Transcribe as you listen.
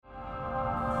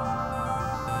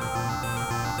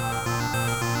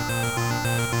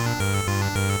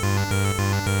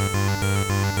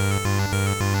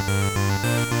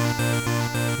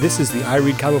This is the I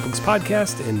Read Comic Books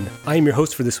podcast, and I am your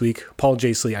host for this week, Paul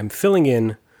Jasley. I'm filling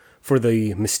in for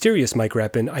the mysterious Mike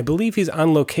Rappin. I believe he's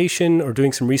on location or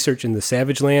doing some research in the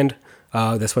Savage Land.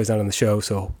 That's why he's not on the show,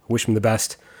 so wish him the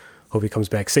best. Hope he comes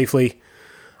back safely.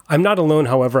 I'm not alone,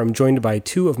 however. I'm joined by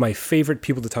two of my favorite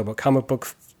people to talk about comic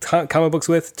books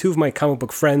with, two of my comic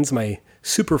book friends, my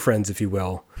super friends, if you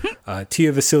will.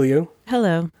 Tia Vassiliou.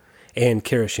 Hello. And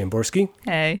Kara Shamborsky.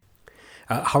 Hey.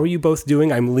 How are you both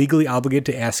doing? I'm legally obligated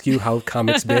to ask you how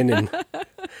comics been and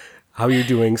how you're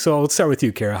doing. So let's start with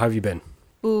you, Kara. How have you been?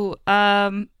 Ooh,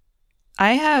 I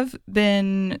have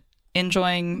been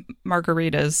enjoying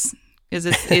margaritas.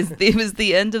 It was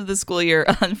the end of the school year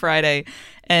on Friday,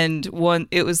 and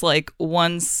it was like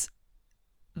once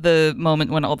the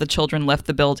moment when all the children left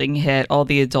the building hit, all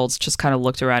the adults just kind of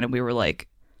looked around and we were like,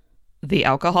 the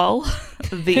alcohol.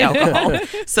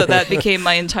 So that became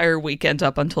my entire weekend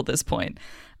up until this point.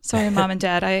 Sorry, Mom and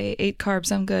Dad, I ate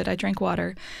carbs. I'm good. I drank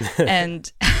water.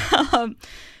 And it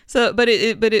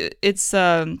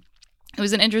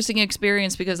was an interesting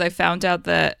experience because I found out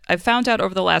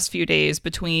over the last few days,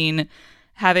 between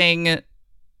having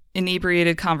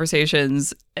inebriated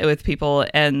conversations with people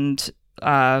and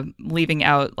leaving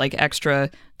out like extra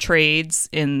trades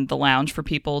in the lounge for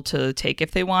people to take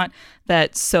if they want,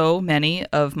 that so many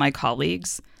of my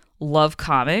colleagues love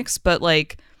comics, but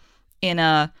like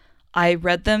I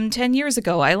read them 10 years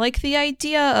ago. I like the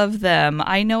idea of them.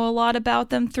 I know a lot about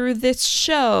them through this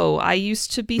show. I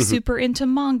used to be super into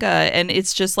manga, and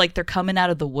it's just like they're coming out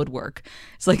of the woodwork.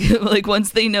 It's like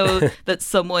once they know that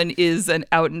someone is an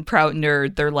out and proud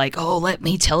nerd, they're like, "Oh, let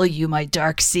me tell you my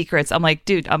dark secrets." I'm like,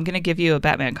 dude, I'm going to give you a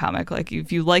Batman comic. Like,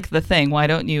 if you like The Thing, why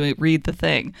don't you read The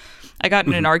Thing? I got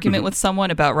in an argument with someone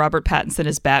about Robert Pattinson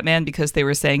as Batman because they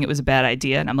were saying it was a bad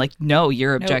idea. And I'm like, no,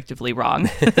 you're objectively wrong.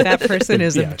 That person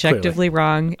is objectively clearly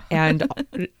wrong and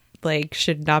like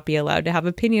should not be allowed to have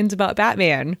opinions about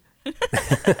Batman.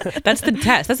 That's the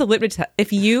test. That's a litmus test.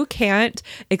 If you can't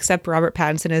accept Robert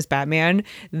Pattinson as Batman,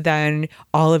 then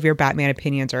all of your Batman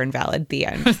opinions are invalid. The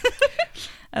end.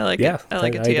 I like it. I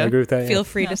like it too. I agree with that. Feel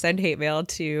free to send hate mail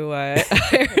to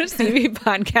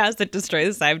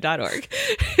ircbpodcast@destroythesyme.org.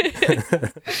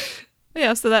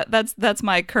 Yeah, so that's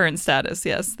my current status.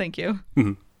 Yes, thank you.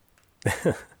 Mm-hmm.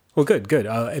 Well, good.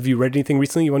 Have you read anything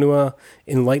recently you want to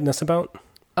enlighten us about?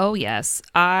 Oh yes,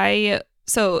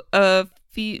 so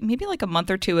maybe like a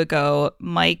month or two ago,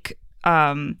 Mike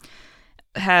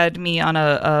had me on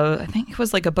I think it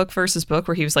was like a book versus book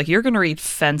where he was like, you're going to read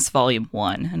Fence Volume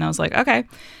 1. And I was like, okay.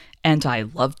 And I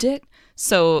loved it.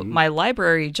 So my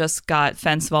library just got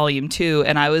Fence Volume 2,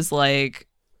 and I was like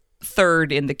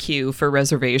third in the queue for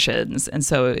reservations. And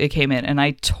so it came in, and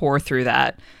I tore through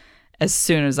that as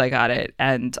soon as I got it.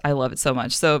 And I love it so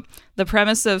much. So the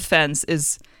premise of Fence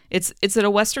is it's a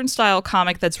Western style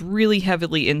comic that's really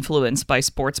heavily influenced by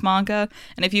sports manga.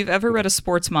 And if you've ever read a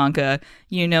sports manga,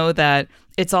 you know that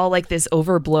it's all like this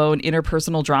overblown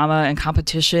interpersonal drama and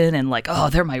competition and like, oh,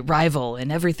 they're my rival,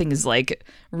 and everything is like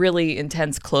really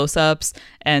intense close-ups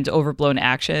and overblown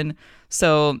action.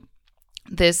 So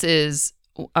this is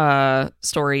a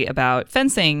story about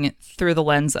fencing through the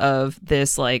lens of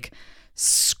this like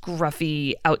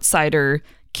scruffy outsider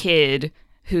kid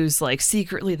who's like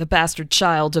secretly the bastard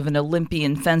child of an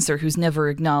Olympian fencer who's never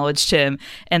acknowledged him.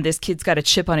 And this kid's got a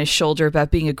chip on his shoulder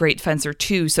about being a great fencer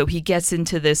too. So he gets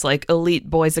into this like elite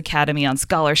boys academy on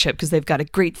scholarship because they've got a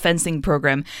great fencing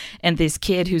program. And this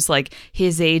kid who's like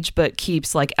his age but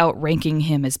keeps like outranking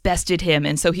him has bested him.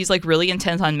 And so he's like really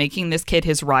intent on making this kid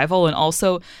his rival. And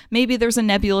also maybe there's a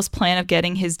nebulous plan of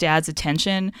getting his dad's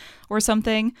attention or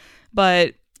something.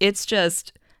 But it's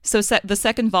just... So the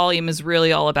second volume is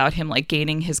really all about him like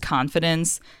gaining his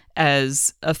confidence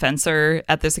as a fencer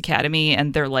at this academy,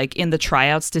 and they're like in the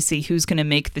tryouts to see who's going to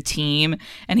make the team.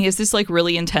 And he has this like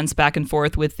really intense back and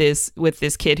forth with this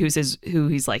kid who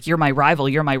he's like, you're my rival,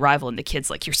 and the kid's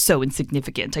like, you're so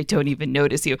insignificant, I don't even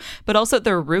notice you. But also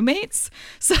they're roommates.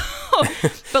 So,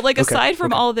 but like aside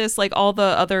from all this, like all the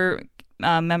other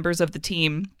members of the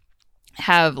team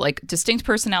have like distinct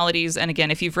personalities. And again,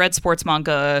 if you've read sports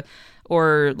manga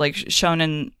or like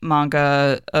shonen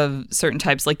manga of certain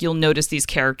types, like you'll notice these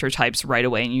character types right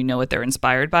away and you know what they're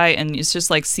inspired by. And it's just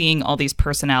like seeing all these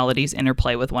personalities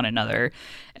interplay with one another.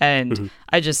 And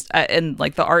and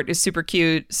like the art is super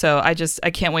cute. So I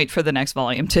can't wait for the next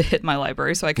volume to hit my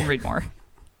library so I can read more.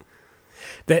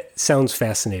 That sounds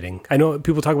fascinating. I know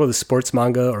people talk about the sports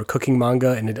manga or cooking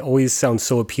manga, and it always sounds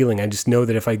so appealing. I just know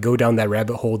that if I go down that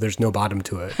rabbit hole, there's no bottom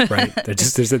to it, right?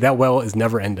 That well is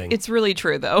never ending. It's really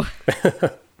true, though.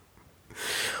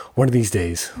 One of these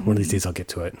days I'll get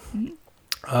to it.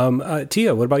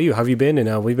 Tia, what about you? How have you been, and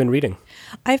what have you been reading?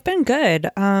 I've been good.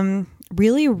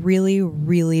 Really, really,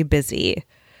 really busy.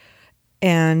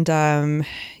 And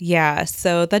yeah,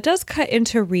 so that does cut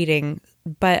into reading,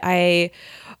 but I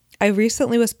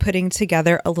recently was putting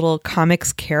together a little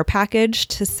comics care package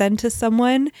to send to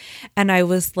someone, and I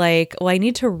was like, well, I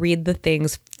need to read the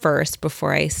things first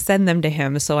before I send them to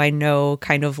him, so I know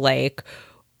kind of like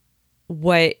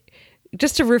what,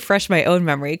 just to refresh my own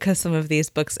memory, because some of these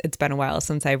books, it's been a while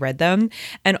since I read them.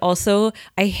 And also,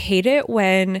 I hate it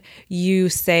when you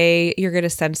say you're going to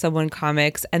send someone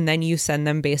comics and then you send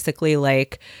them basically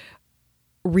like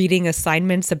reading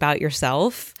assignments about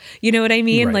yourself. You know what I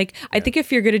mean? Right. Like, I think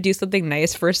if you're going to do something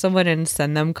nice for someone and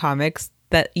send them comics,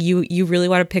 that you really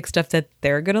want to pick stuff that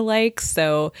they're going to like.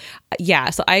 So yeah,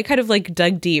 so I kind of like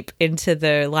dug deep into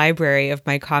the library of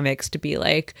my comics to be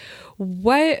like,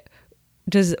 what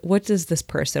does this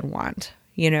person want,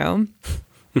 you know?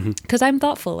 Because I'm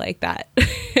thoughtful like that.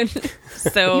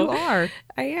 So You are.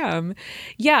 I am.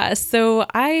 Yeah. So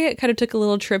I kind of took a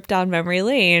little trip down memory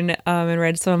lane and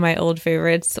read some of my old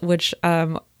favorites, which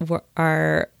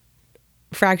are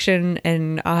Fraction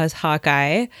and Aha's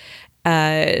Hawkeye,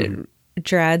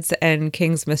 Drad's and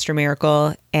King's Mr.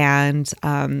 Miracle, and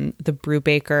the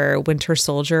Brubaker Winter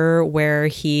Soldier, where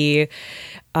he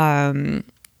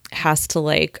has to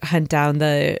like hunt down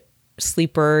the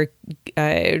sleeper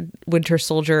Winter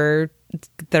Soldier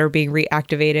that are being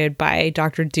reactivated by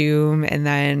Doctor Doom, and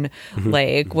then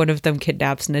like one of them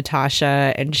kidnaps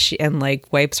Natasha and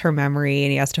like wipes her memory,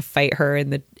 and he has to fight her in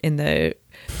the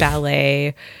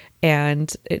ballet,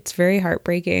 and it's very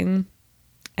heartbreaking,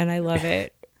 and I love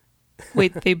it.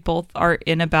 Wait, they both are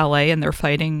in a ballet and they're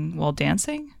fighting while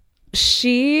dancing?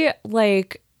 She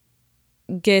like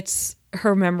gets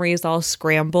her memories all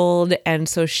scrambled, and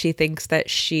so she thinks that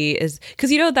she is,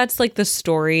 because you know that's like the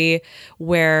story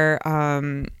where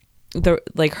the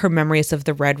like her memories of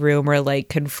the Red Room are like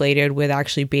conflated with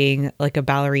actually being like a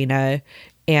ballerina,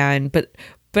 and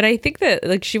but I think that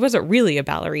like she wasn't really a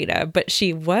ballerina, but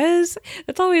she was.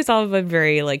 It's always all been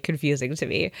very like confusing to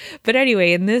me. But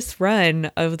anyway, in this run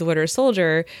of the Winter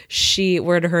Soldier,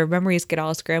 where her memories get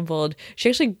all scrambled, she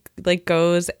actually like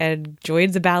goes and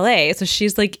joins a ballet. So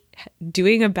she's like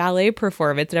doing a ballet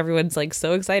performance, and everyone's like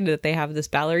so excited that they have this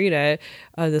ballerina,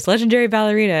 this legendary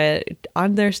ballerina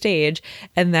on their stage.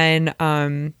 And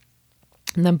then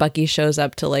Bucky shows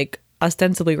up to like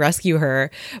ostensibly rescue her,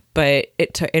 but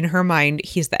in her mind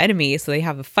he's the enemy, so they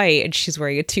have a fight, and she's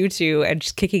wearing a tutu and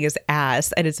she's kicking his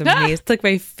ass, and it's amazing. It's like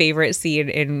my favorite scene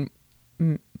in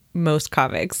most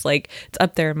comics. Like it's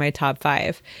up there in my top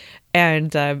 5.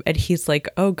 And he's like,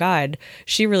 oh God,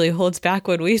 she really holds back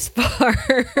when we spar.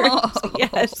 Oh.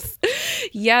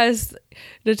 Yes,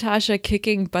 Natasha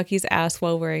kicking Bucky's ass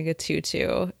while wearing a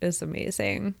tutu is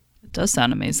amazing. It does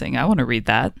sound amazing. I want to read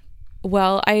that.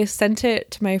 Well, I sent it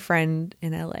to my friend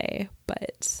in LA,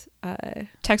 but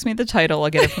text me the title. I'll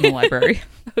get it from the library.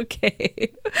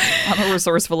 Okay. I'm a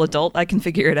resourceful adult. I can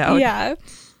figure it out. Yeah.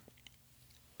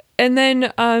 And then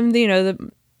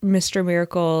the Mr.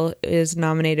 Miracle is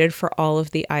nominated for all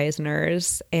of the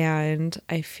Eisners, and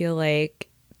I feel like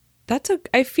that's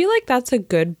a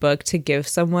good book to give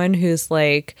someone who's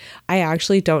like, I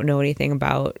actually don't know anything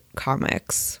about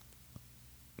comics,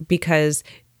 because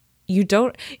you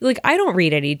don't like, I don't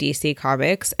read any DC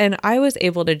comics, and I was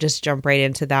able to just jump right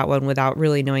into that one without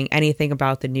really knowing anything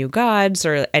about the New Gods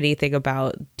or anything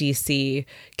about DC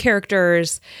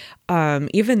characters,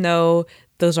 even though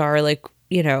those are like,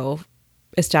 you know,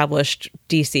 established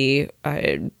DC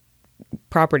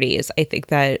properties. I think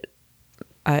that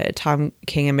Tom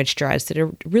King and Mitch Gerads did a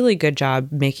really good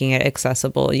job making it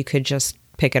accessible. You could just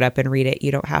pick it up and read it.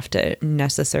 You don't have to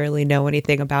necessarily know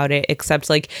anything about it, except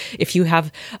like if you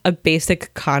have a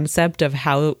basic concept of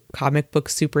how comic book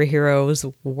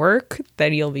superheroes work,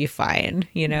 then you'll be fine,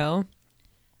 you know?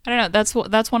 I don't know.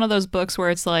 That's one of those books where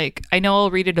it's like, I know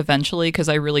I'll read it eventually because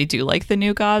I really do like the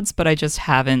New Gods, but I just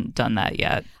haven't done that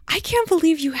yet. I can't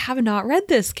believe you have not read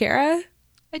this, Kara.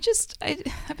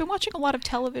 I've been watching a lot of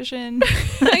television.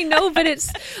 I know, but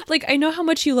it's like, I know how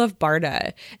much you love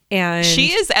Barda, and she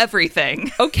is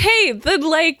everything. Okay, then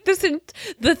like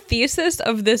the thesis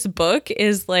of this book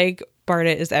is like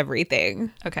Barda is everything.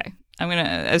 Okay,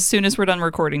 as soon as we're done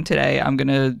recording today, I'm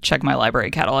gonna check my library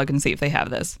catalog and see if they have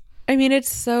this. I mean,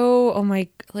 it's so,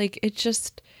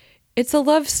 it's a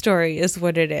love story is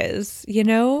what it is, you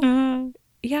know? Mm.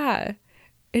 Yeah.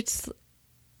 It's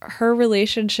her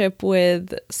relationship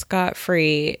with Scott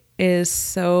Free is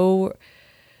so,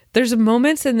 there's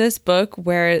moments in this book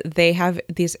where they have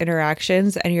these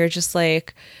interactions and you're just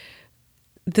like,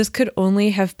 this could only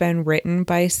have been written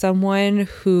by someone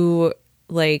who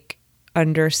like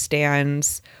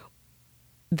understands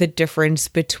the difference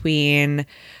between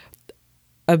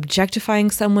objectifying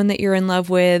someone that you're in love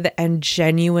with and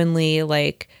genuinely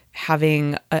like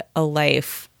having a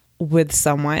life with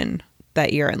someone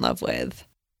that you're in love with.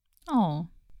 Oh,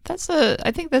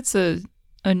 I think that's a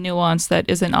nuance that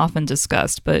isn't often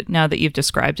discussed, but now that you've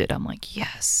described it, I'm like,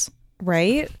 yes.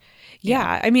 Right?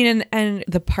 Yeah. I mean, and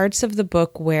the parts of the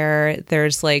book where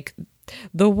there's like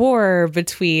the war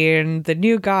between the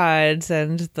new gods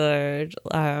and the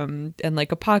and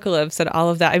like apocalypse and all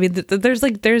of that. I mean,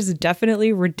 there's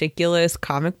definitely ridiculous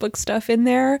comic book stuff in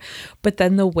there, but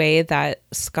then the way that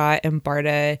Scott and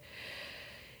Barta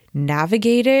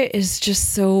navigate it is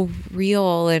just so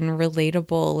real and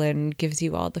relatable and gives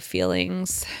you all the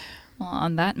feelings. Well,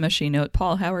 on that mushy note,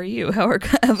 Paul, how are you? How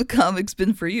have the comics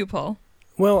been for you, Paul?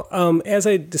 Well, as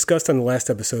I discussed on the last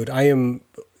episode, I am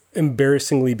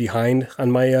embarrassingly behind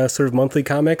on my sort of monthly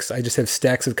comics. I just have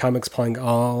stacks of comics piling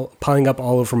up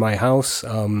all over my house.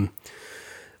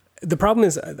 The problem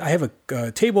is I have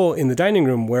a table in the dining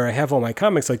room where I have all my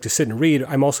comics like to sit and read.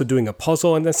 I'm also doing a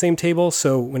puzzle on that same table.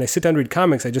 So when I sit down to read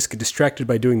comics, I just get distracted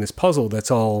by doing this puzzle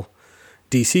that's all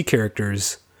DC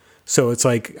characters. So it's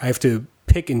like I have to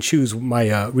pick and choose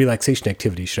my relaxation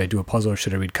activity. Should I do a puzzle or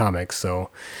should I read comics? So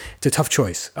it's a tough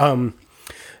choice.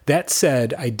 That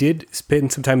said, I did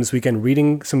spend some time this weekend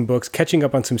reading some books, catching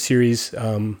up on some series.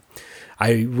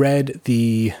 I read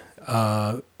the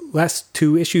last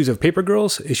 2 issues of Paper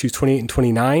Girls, issues 28 and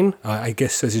 29. I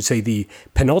guess I should say the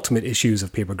penultimate issues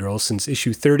of Paper Girls, since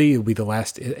issue 30 will be the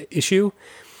last issue.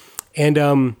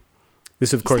 And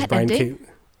this, of course, Brian K.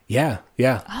 Yeah.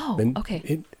 Oh,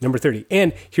 okay. Number 30.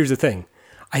 And here's the thing.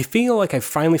 I feel like I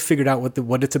finally figured out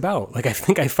what it's about. Like, I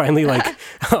think I finally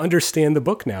understand the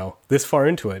book now, this far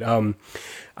into it.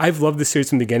 I've loved this series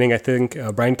from the beginning. I think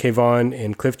Brian K. Vaughan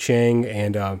and Cliff Chiang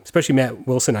and especially Matt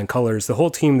Wilson on colors, the whole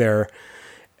team there,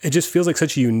 it just feels like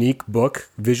such a unique book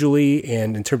visually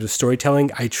and in terms of storytelling.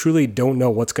 I truly don't know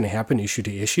what's going to happen issue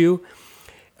to issue.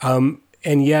 And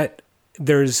yet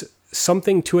there's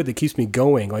something to it that keeps me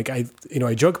going. Like I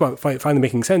joke about finally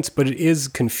making sense, but it is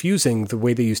confusing the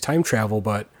way they use time travel,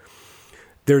 but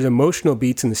there's emotional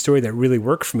beats in the story that really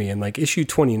work for me. And like issue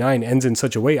 29 ends in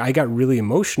such a way, I got really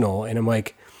emotional and I'm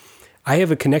like, I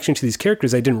have a connection to these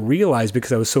characters I didn't realize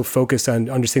because I was so focused on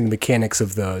understanding the mechanics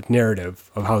of the narrative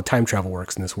of how time travel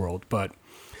works in this world. But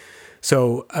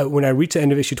so when I reached the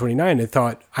end of issue 29, I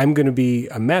thought I'm going to be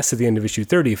a mess at the end of issue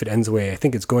 30 if it ends the way I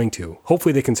think it's going to.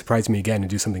 Hopefully they can surprise me again and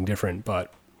do something different.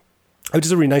 But it was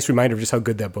just a really nice reminder of just how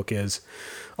good that book is.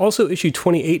 Also, issue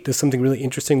 28 does something really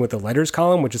interesting with the letters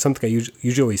column, which is something I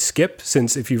usually skip,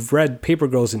 since if you've read Paper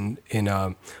Girls in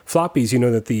floppies, you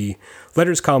know that the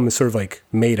letters column is sort of like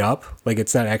made up, like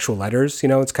it's not actual letters.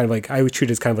 It's kind of like, I would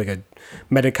treat it as kind of like a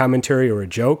meta commentary or a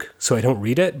joke, so I don't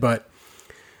read it. But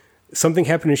something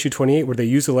happened in issue 28 where they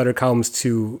use the letter columns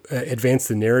to advance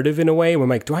the narrative in a way. I'm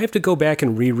like, do I have to go back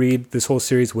and reread this whole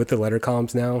series with the letter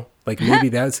columns now? Like maybe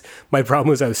that's my problem,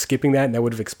 was I was skipping that and that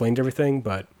would have explained everything,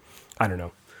 but I don't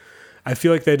know. I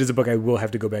feel like that is a book I will have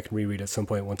to go back and reread at some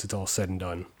point once it's all said and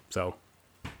done. So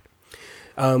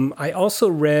I also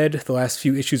read the last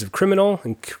few issues of Criminal,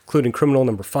 including Criminal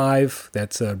number 5.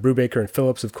 That's Brubaker and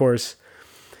Phillips, of course.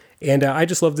 And I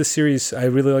just love this series. I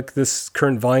really like this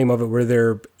current volume of it where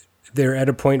they're at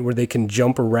a point where they can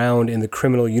jump around in the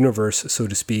criminal universe, so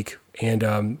to speak.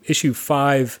 And issue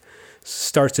 5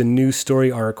 starts a new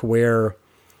story arc where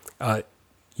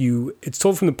it's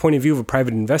told from the point of view of a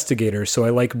private investigator. So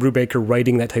I like Brubaker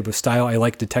writing that type of style. I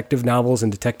like detective novels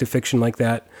and detective fiction like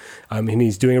that. And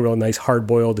he's doing a real nice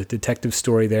hard-boiled detective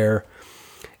story there.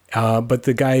 But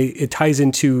it ties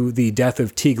into the death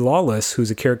of Teague Lawless,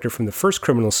 who's a character from the first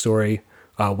Criminal story,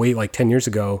 way like 10 years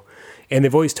ago. And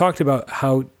they've always talked about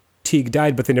how Teague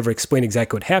died, but they never explained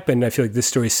exactly what happened. I feel like this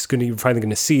story is finally going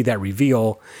to see that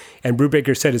reveal. And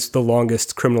Brubaker said it's the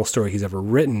longest criminal story he's ever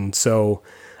written. So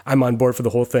I'm on board for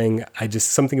the whole thing.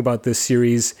 Something about this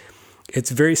series, it's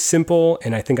very simple,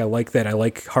 and I think I like that. I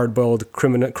like hard-boiled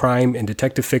crime and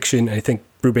detective fiction. And I think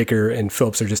Brubaker and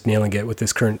Phillips are just nailing it with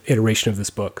this current iteration of this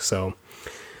book. So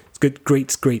it's good,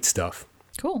 great stuff.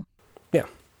 Cool. Yeah.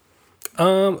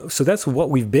 So that's what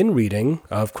we've been reading.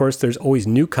 Of course, there's always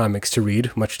new comics to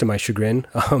read, much to my chagrin.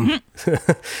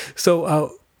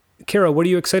 So, Kara, what are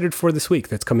you excited for this week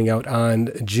that's coming out on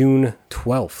June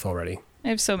 12th already? I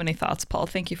have so many thoughts, Paul.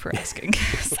 Thank you for asking.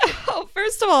 So,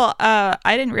 first of all,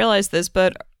 I didn't realize this,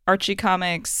 but Archie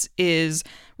Comics is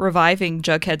reviving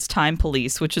Jughead's Time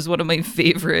Police, which is one of my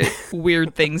favorite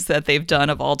weird things that they've done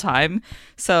of all time.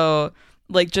 So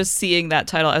like just seeing that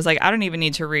title, I was like, I don't even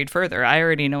need to read further. I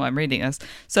already know I'm reading this.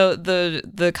 So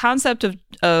the concept of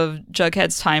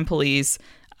Jughead's Time Police,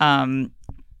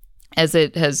 as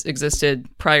it has existed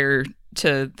prior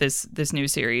to this new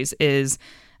series, is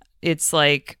it's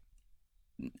like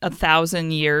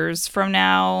 1,000 years from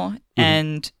now,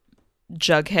 and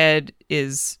Jughead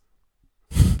is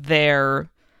there,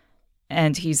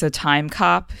 and he's a time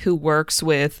cop who works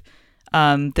with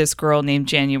this girl named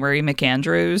January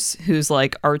McAndrews, who's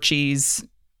like Archie's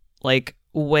like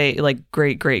great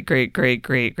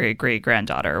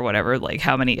granddaughter or whatever, like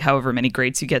however many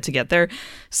greats you get to get there.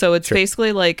 So it's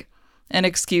basically like an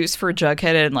excuse for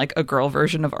Jughead and like a girl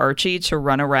version of Archie to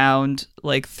run around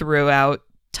like throughout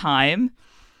time.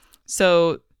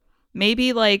 So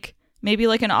maybe like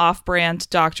an off-brand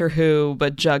Doctor Who,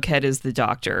 but Jughead is the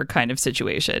doctor kind of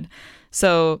situation.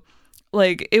 So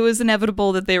like it was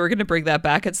inevitable that they were going to bring that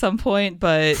back at some point,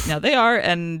 but now they are,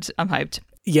 and I'm hyped.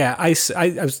 Yeah, I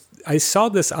saw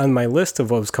this on my list of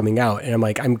what was coming out, and I'm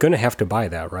like, I'm going to have to buy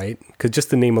that, right? Because just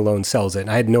the name alone sells it. And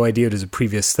I had no idea it was a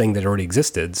previous thing that already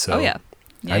existed. So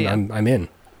I'm in.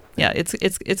 Yeah,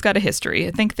 it's got a history.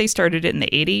 I think they started it in the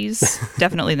 80s,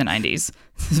 definitely the 90s,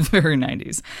 very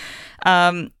 90s.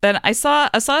 Then I saw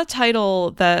a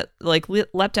title that like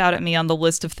leapt out at me on the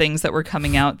list of things that were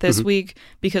coming out this week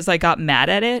because I got mad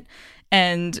at it.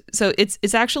 And so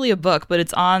it's actually a book, but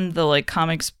it's on the like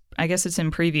comics. I guess it's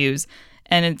in previews,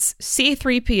 and it's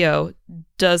C-3PO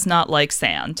does not like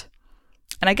sand.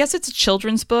 And I guess it's a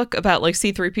children's book about like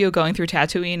C-3PO going through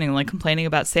Tatooine and like complaining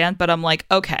about sand. But I'm like,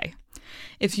 okay,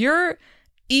 if you're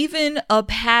even a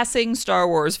passing Star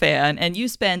Wars fan and you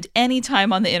spend any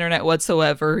time on the internet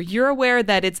whatsoever, you're aware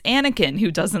that it's Anakin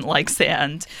who doesn't like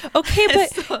sand. Okay,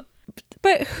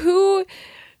 but who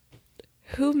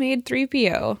made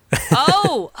 3PO?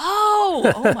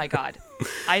 Oh my God.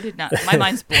 I did not. My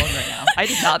mind's blown right now. I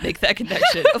did not make that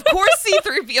connection. Of course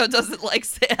C-3PO doesn't like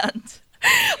sand.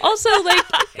 Also, like,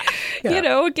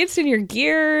 it gets in your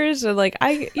gears, or like,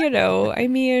 I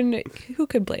mean, who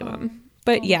could blame him?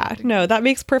 But no, that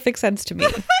makes perfect sense to me.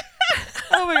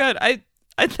 Oh my God. I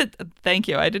thank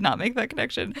you. I did not make that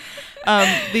connection.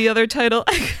 The other title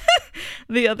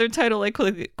I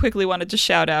quickly wanted to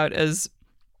shout out as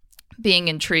being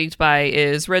intrigued by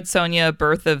is Red Sonja,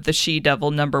 Birth of the She-Devil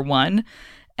 #1.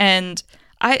 And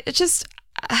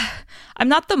I'm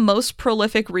not the most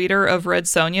prolific reader of Red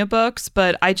Sonja books,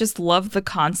 but I just love the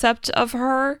concept of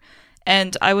her.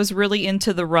 And I was really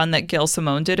into the run that Gail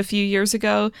Simone did a few years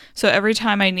ago. So every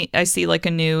time I see like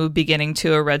a new beginning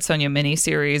to a Red Sonja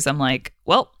miniseries, I'm like,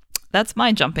 well, that's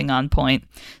my jumping on point.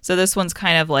 So this one's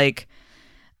kind of like,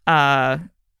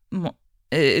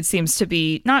 it seems to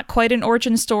be not quite an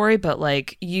origin story, but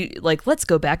like let's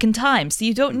go back in time. So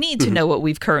you don't need to know what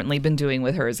we've currently been doing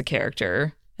with her as a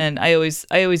character. And I always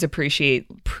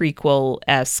appreciate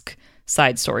prequel-esque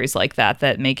side stories like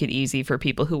that make it easy for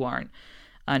people who aren't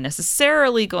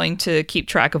necessarily going to keep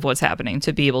track of what's happening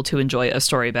to be able to enjoy a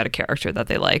story about a character that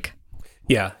they like.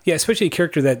 Yeah, especially a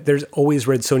character that there's always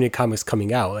Red Sonja comics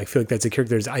coming out. I feel like that's a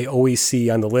character I always see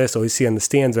on the list, always see on the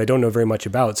stands, but I don't know very much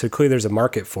about. So clearly there's a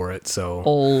market for it. So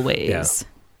always. Yeah.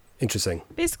 Interesting.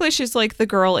 Basically, she's like the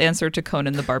girl answer to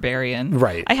Conan the Barbarian.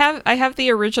 Right. I have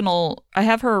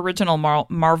her original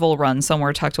Marvel run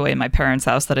somewhere tucked away in my parents'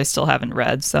 house that I still haven't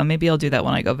read. So maybe I'll do that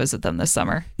when I go visit them this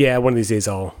summer. Yeah, one of these days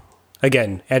I'll,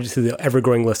 again, add it to the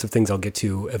ever-growing list of things I'll get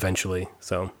to eventually.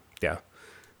 So, yeah.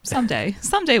 Someday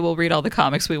we'll read all the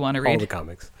comics we want to read. All the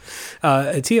comics.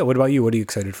 Tia, what about you? What are you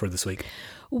excited for this week?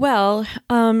 Well,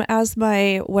 as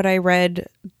my what I read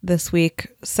this week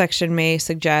section may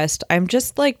suggest, I'm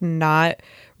just like not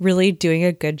really doing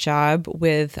a good job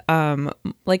with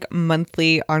like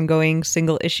monthly ongoing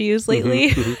single issues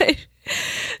lately.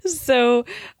 So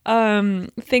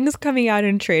things coming out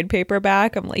in trade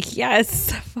paperback, I'm like,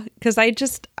 yes, because I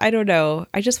don't know.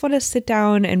 I just want to sit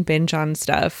down and binge on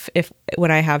stuff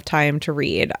when I have time to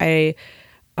read.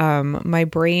 My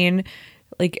brain,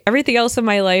 like everything else in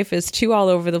my life, is too all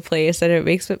over the place, and it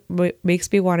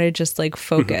makes me want to just like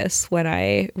focus when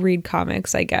I read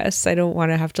comics. I guess I don't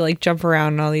want to have to like jump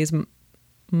around on all these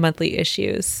monthly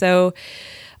issues. So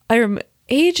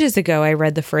ages ago, I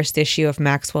read the first issue of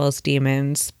Maxwell's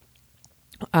Demons,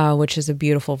 which is a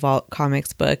beautiful Vault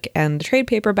Comics book, and the trade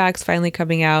paperback's finally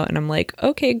coming out, and I'm like,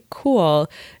 okay, cool.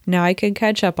 Now I can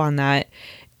catch up on that.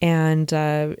 And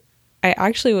I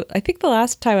think the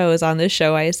last time I was on this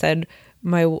show, I said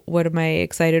what am I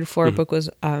excited for book was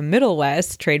Middle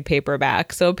West trade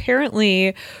paperback. So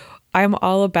apparently I'm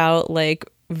all about like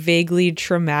vaguely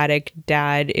traumatic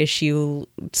dad issue,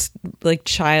 like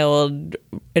child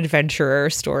adventurer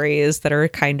stories that are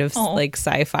kind of like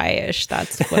sci-fi-ish.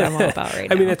 That's what I'm all about right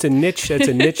now. I mean, that's a niche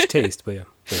taste, but yeah.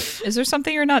 Is there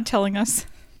something you're not telling us?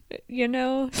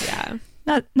 Yeah.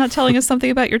 Not telling us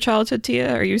something about your childhood,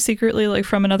 Tia? Are you secretly like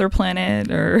from another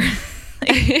planet, or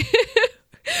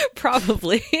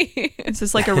probably? Is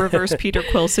this like a reverse Peter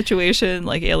Quill situation?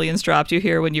 Like aliens dropped you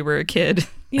here when you were a kid?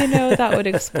 That would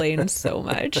explain so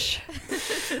much.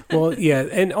 Well, yeah,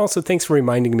 and also thanks for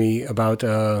reminding me about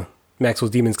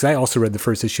Maxwell's Demons, because I also read the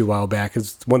first issue a while back.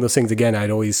 It's one of those things, again, I'd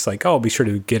always like, I'll be sure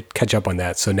to catch up on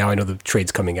that. So now I know the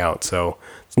trade's coming out, so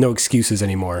there's no excuses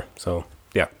anymore. So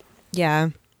yeah. Yeah.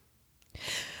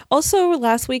 Also,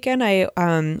 last weekend I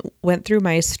went through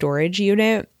my storage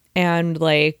unit and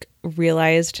like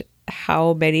realized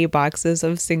how many boxes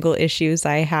of single issues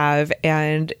I have,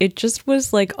 and it just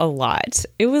was like a lot.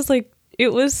 It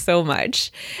was so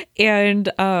much. And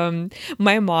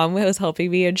my mom was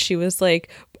helping me, and she was like,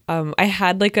 I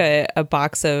had like a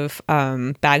box of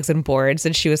bags and boards,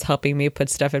 and she was helping me put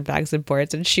stuff in bags and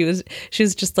boards, and she was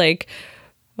just like,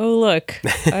 oh, look,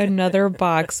 another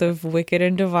box of Wicked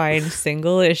and Divine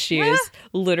single issues.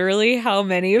 Literally, how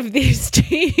many of these do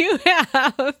you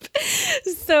have?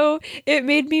 So it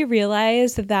made me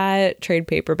realize that trade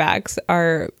paperbacks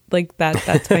are like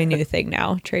that's my new thing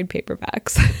now. Trade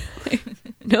paperbacks.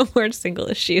 No more single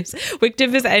issues.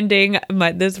 WicDiv is ending.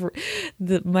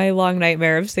 My long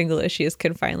nightmare of single issues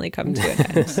can finally come to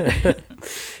an end.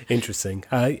 Interesting.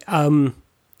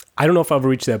 I don't know if I'll ever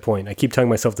reach that point. I keep telling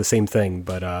myself the same thing,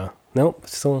 but nope,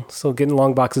 still getting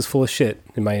long boxes full of shit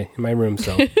in my room,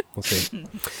 so we'll see.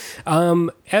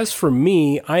 As for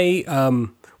me, I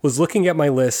was looking at my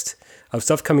list of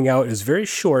stuff coming out. It's very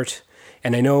short,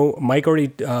 and I know Mike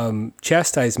already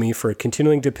chastised me for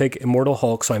continuing to pick Immortal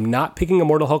Hulk, so I'm not picking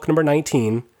Immortal Hulk number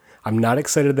 19. I'm not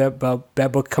excited about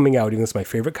that book coming out, even though it's my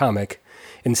favorite comic.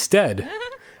 Instead,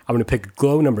 I'm going to pick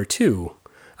Glow number 2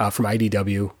 from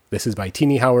IDW. This is by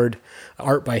Tini Howard,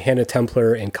 art by Hannah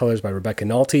Templer, and colors by Rebecca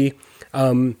Nalty.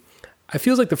 I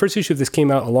feel like the first issue of this came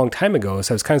out a long time ago,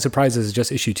 so I was kind of surprised this is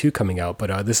just issue 2 coming out.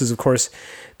 But this is, of course,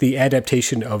 the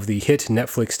adaptation of the hit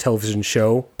Netflix television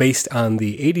show based on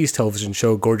the 80s television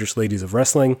show Gorgeous Ladies of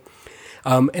Wrestling.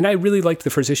 And I really liked the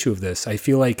first issue of this. I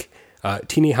feel like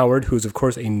Tini Howard, who is, of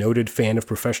course, a noted fan of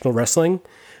professional wrestling,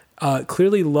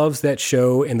 clearly loves that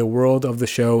show and the world of the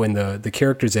show and the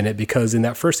characters in it, because in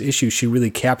that first issue, she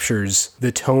really captures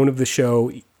the tone of the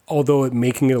show, although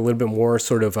making it a little bit more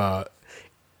sort of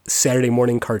Saturday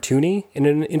morning cartoony in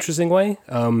an interesting way.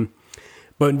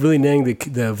 But really nailing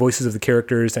the voices of the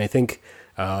characters. And I think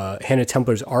Hannah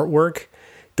Templer's artwork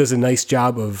does a nice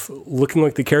job of looking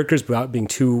like the characters without being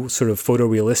too sort of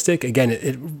photorealistic. Again,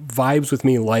 it vibes with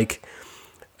me like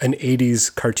an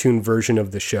 80s cartoon version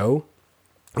of the show,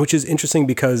 which is interesting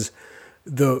because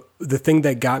the thing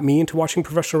that got me into watching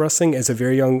professional wrestling as a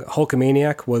very young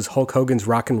Hulkamaniac was Hulk Hogan's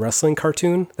Rockin' Wrestling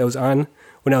cartoon that was on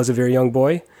when I was a very young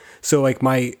boy. So like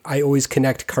I always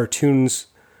connect cartoons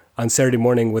on Saturday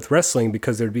morning with wrestling,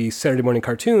 because there'd be Saturday morning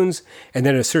cartoons, and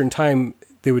then at a certain time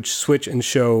they would switch and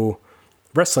show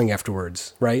wrestling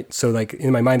afterwards, right? So like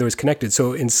in my mind they was connected.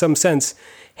 So in some sense,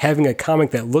 having a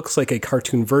comic that looks like a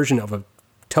cartoon version of a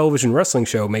television wrestling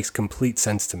show makes complete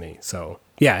sense to me. So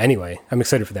yeah, anyway, I'm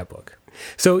excited for that book.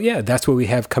 So yeah, that's what we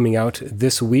have coming out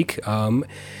this week.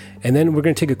 And then we're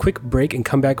going to take a quick break and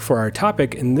come back for our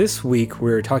topic. And this week,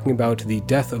 we're talking about the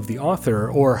death of the author,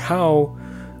 or how,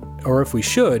 or if we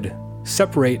should,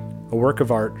 separate a work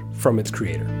of art from its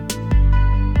creator.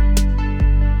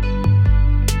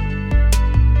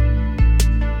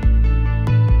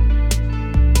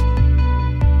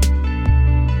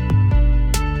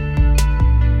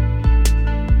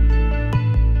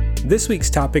 This week's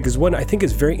topic is one I think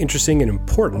is very interesting and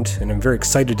important, and I'm very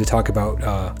excited to talk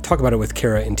about it with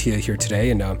Kara and Tia here today.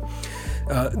 And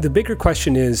the bigger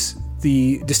question is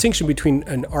the distinction between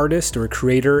an artist or a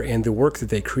creator and the work that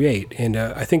they create. And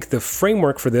I think the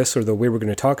framework for this, or the way we're going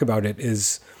to talk about it,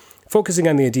 is focusing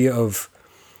on the idea of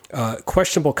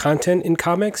questionable content in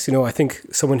comics. You know, I think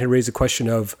someone had raised a question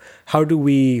of how do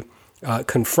we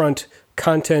confront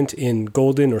content in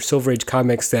Golden or Silver Age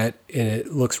comics that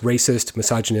it looks racist,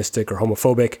 misogynistic, or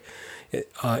homophobic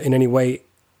in any way.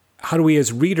 How do we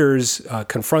as readers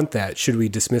confront that? Should we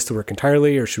dismiss the work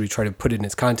entirely, or should we try to put it in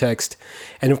its context?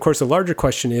 And of course, the larger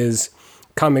question is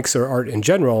comics or art in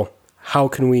general. How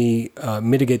can we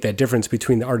mitigate that difference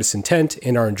between the artist's intent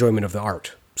and our enjoyment of the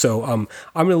art? So I'm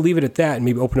going to leave it at that and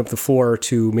maybe open up the floor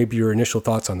to maybe your initial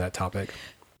thoughts on that topic.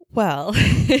 Well,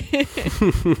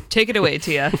 take it away,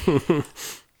 Tia.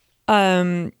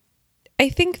 I I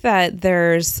think that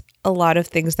there's a lot of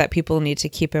things that people need to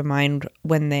keep in mind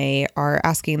when they are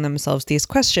asking themselves these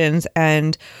questions.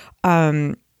 And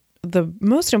the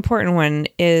most important one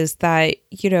is that,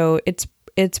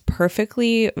 it's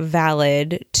perfectly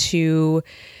valid to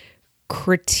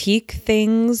critique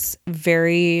things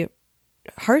very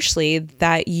harshly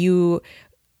that you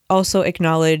also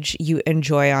acknowledge you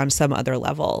enjoy on some other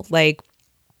level. Like,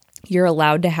 you're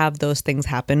allowed to have those things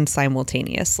happen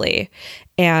simultaneously.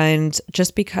 And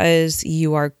just because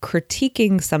you are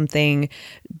critiquing something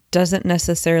doesn't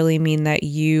necessarily mean that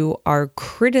you are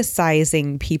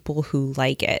criticizing people who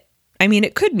like it. I mean,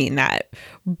 it could mean that,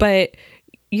 but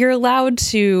you're allowed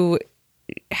to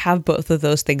have both of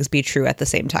those things be true at the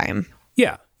same time.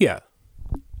 Yeah.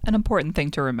 An important thing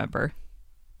to remember.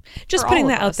 Just putting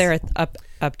that out there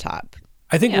up top.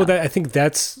 I think I think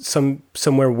that's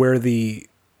somewhere where the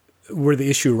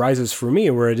issue arises for me,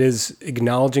 where it is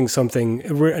acknowledging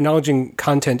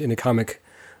content in a comic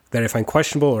that I find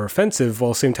questionable or offensive,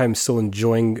 while at the same time still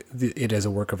enjoying it as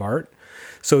a work of art.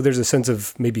 So there's a sense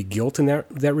of maybe guilt in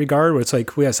that regard, where it's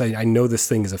like, well, yes, I know this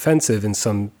thing is offensive in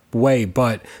some way,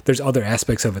 but there's other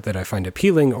aspects of it that I find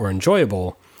appealing or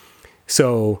enjoyable.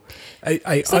 So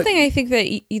I think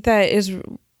that is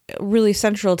really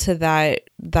central to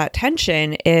that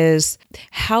tension is,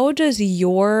 how does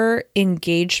your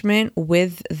engagement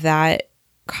with that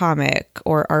comic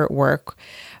or artwork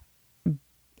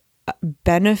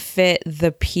benefit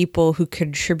the people who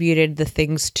contributed the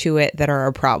things to it that are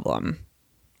a problem?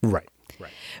 Right.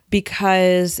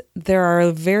 Because there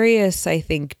are various, I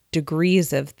think,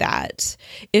 degrees of that.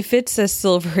 If it's a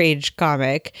Silver Age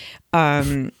comic,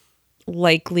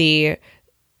 likely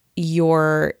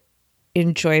your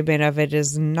enjoyment of it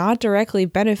is not directly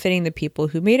benefiting the people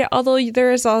who made it. Although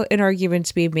there is an argument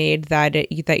to be made that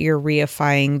you're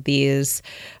reifying these,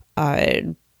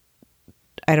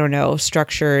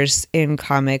 structures in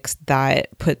comics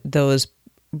that put those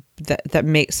that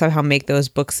make those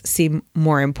books seem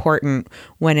more important,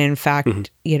 when in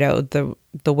fact, the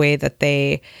way that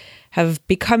they have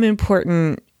become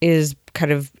important is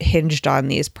kind of hinged on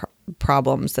these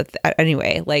problems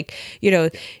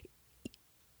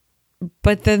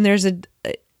but then there's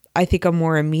I think a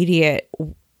more immediate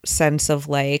sense of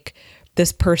like,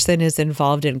 this person is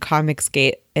involved in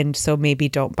Comicsgate, and so maybe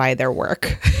don't buy their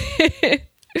work.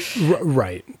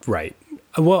 Right.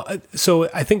 Well, so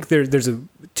I think there's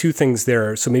two things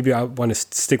there. So maybe I want to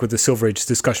stick with the Silver Age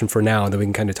discussion for now, and then we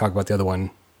can kind of talk about the other one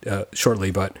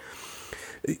shortly. But,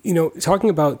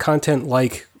 talking about content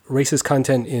like racist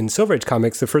content in Silver Age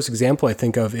comics, the first example I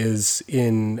think of is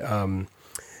in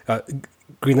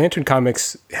Green Lantern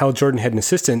comics. Hal Jordan had an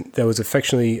assistant that was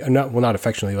not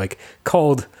affectionately,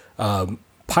 called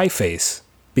Pie Face,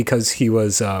 because he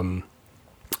was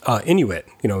Inuit,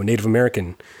 Native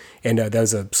American. And that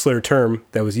was a slur term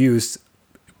that was used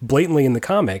blatantly in the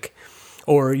comic.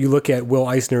 Or you look at Will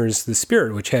Eisner's The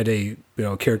Spirit, which had a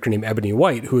character named Ebony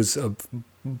White, who is a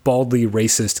baldly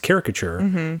racist caricature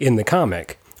in the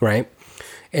comic, right?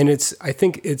 And I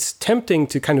think it's tempting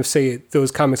to kind of say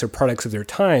those comics are products of their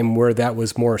time, where that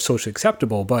was more socially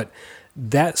acceptable. But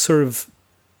that sort of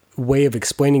way of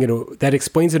explaining it, that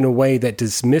explains it in a way that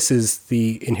dismisses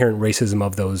the inherent racism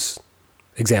of those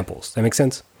examples. That makes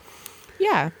sense?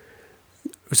 Yeah.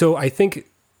 So I think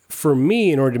for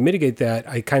me, in order to mitigate that,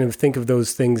 I kind of think of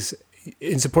those things.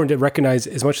 It's important to recognize,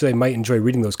 as much as I might enjoy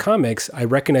reading those comics, I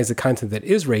recognize the content that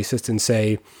is racist and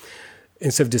say,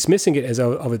 instead of dismissing it as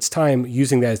of its time,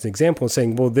 using that as an example and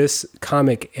saying, well, this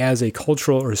comic as a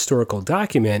cultural or historical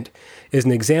document is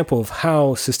an example of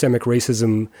how systemic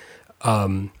racism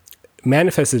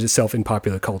manifested itself in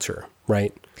popular culture,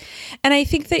 right? And I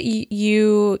think that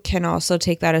you can also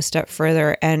take that a step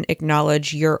further and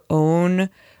acknowledge your own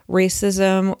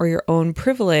racism or your own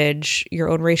privilege, your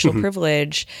own racial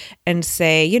privilege, and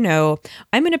say,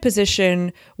 I'm in a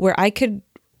position where I can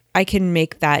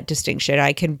make that distinction.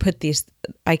 I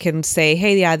can say,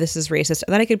 hey, yeah, this is racist.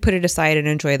 And then I could put it aside and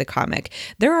enjoy the comic.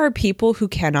 There are people who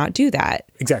cannot do that.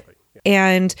 Exactly. Yeah.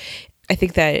 And I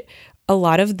think that a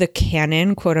lot of the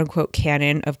canon, quote unquote,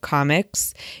 canon of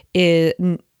comics is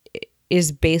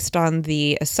based on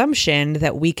the assumption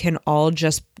that we can all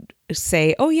just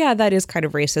say, oh yeah, that is kind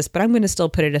of racist, but I'm going to still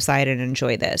put it aside and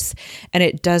enjoy this. And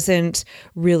it doesn't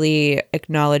really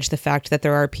acknowledge the fact that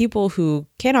there are people who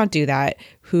cannot do that,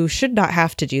 who should not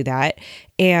have to do that.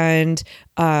 And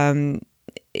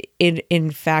it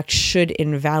in fact should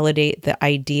invalidate the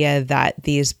idea that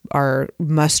these are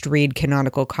must-read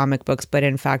canonical comic books, but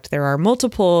in fact there are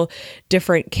multiple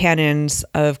different canons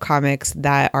of comics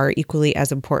that are equally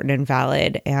as important and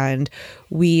valid, and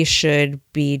we should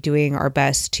be doing our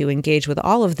best to engage with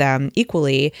all of them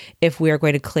equally if we are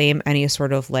going to claim any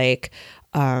sort of like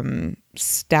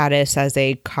status as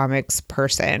a comics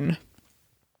person.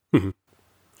 Mm-hmm.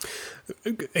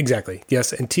 Exactly.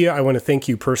 Yes. And Tia, I want to thank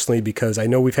you personally because I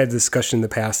know we've had this discussion in the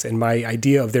past, and my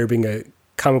idea of there being a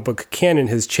comic book canon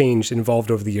has changed and evolved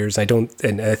over the years.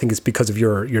 And I think it's because of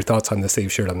your thoughts on this that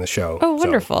you've shared on the show. Oh,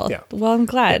 wonderful. So, yeah. Well, I'm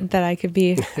glad that I could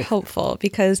be helpful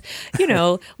because,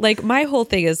 like my whole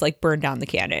thing is like burn down the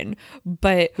canon.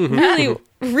 But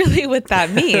really what that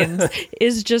means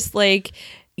is just like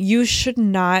you should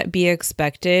not be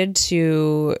expected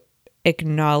to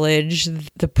acknowledge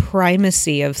the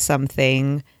primacy of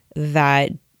something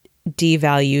that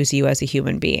devalues you as a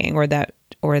human being or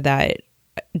that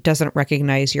doesn't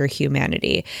recognize your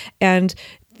humanity. And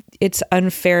it's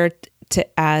unfair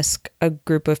to ask a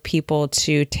group of people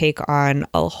to take on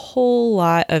a whole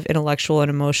lot of intellectual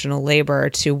and emotional labor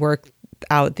to work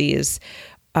out these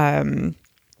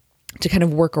to kind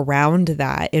of work around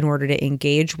that in order to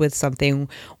engage with something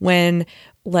when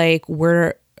like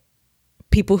we're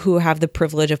people who have the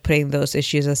privilege of putting those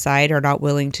issues aside are not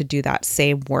willing to do that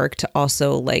same work to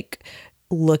also like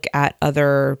look at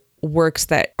other works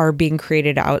that are being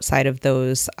created outside of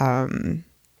those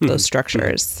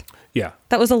structures. Yeah.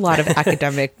 That was a lot of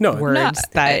academic words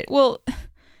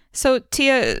so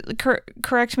Tia,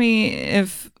 correct me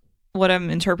if what I'm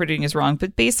interpreting is wrong,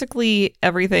 but basically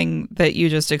everything that you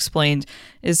just explained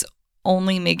is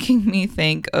only making me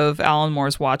think of Alan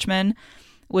Moore's Watchmen,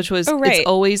 which was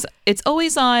it's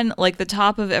always on like the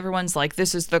top of everyone's like,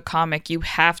 this is the comic you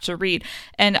have to read.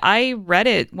 And I read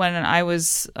it when I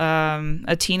was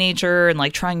a teenager and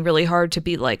like trying really hard to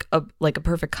be like a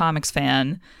perfect comics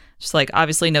fan. Just like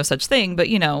obviously no such thing, but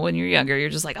when you're younger, you're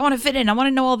just like, I want to fit in, I want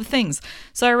to know all the things.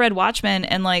 So I read Watchmen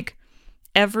and like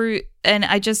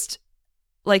I just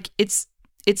like it's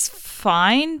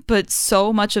fine, but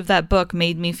so much of that book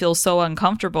made me feel so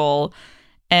uncomfortable.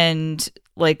 And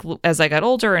like as I got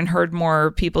older and heard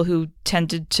more people who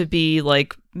tended to be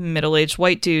like middle-aged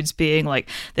white dudes being like,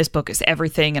 this book is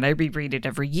everything and I reread it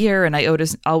every year and I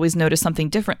always notice something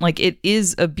different. Like it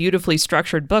is a beautifully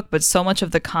structured book, but so much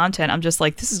of the content, I'm just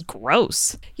like, this is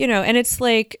gross. And it's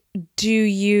like, do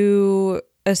you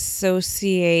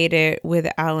associate it with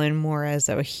Alan Moore as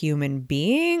a human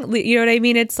being? You know what I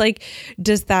mean? It's like,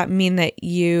 does that mean that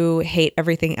you hate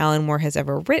everything Alan Moore has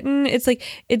ever written? It's like,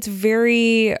 it's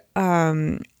very,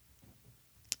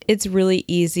 it's really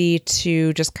easy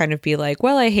to just kind of be like,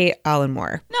 well, I hate Alan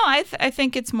Moore. No, I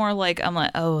think it's more like, I'm like,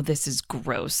 oh, this is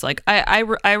gross. Like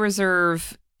I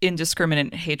reserve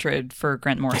indiscriminate hatred for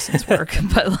Grant Morrison's work,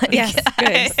 but like, yes,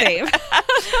 good, same.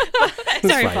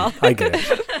 Sorry, Paul. I get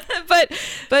it. but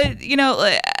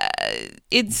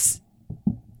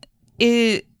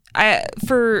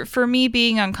for me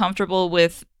being uncomfortable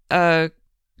with a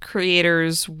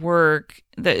creator's work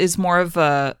that is more of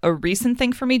a recent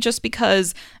thing for me, just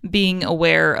because being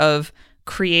aware of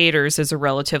creators is a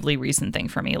relatively recent thing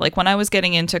for me. Like when I was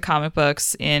getting into comic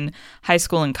books in high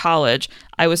school and college,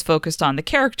 I was focused on the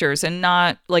characters and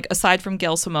not like, aside from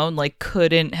Gail Simone, like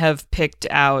couldn't have picked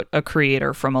out a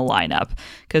creator from a lineup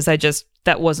because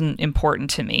that wasn't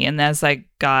important to me. And as I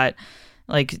got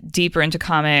like deeper into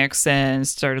comics and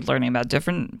started learning about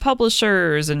different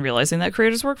publishers and realizing that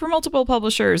creators work for multiple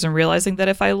publishers and realizing that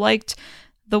if I liked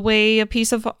the way a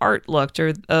piece of art looked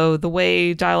or the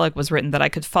way dialogue was written, that I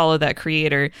could follow that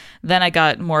creator, then I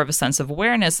got more of a sense of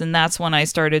awareness. And that's when I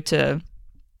started to,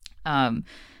 I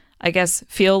guess,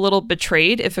 feel a little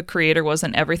betrayed if a creator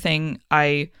wasn't everything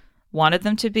I wanted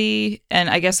them to be. And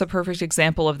I guess a perfect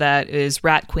example of that is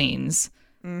Rat Queens,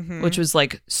 which was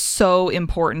like so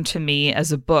important to me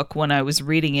as a book when I was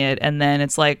reading it. And then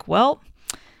it's like, well,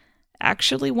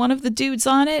 actually one of the dudes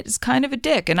on it is kind of a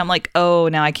dick. And I'm like, oh,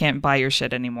 now I can't buy your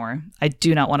shit anymore. I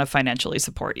do not want to financially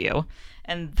support you.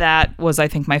 And that was, I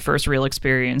think, my first real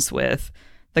experience with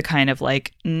the kind of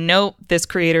like, nope, this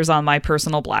creator's on my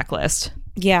personal blacklist.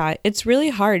 Yeah, it's really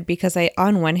hard because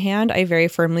on one hand, I very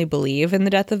firmly believe in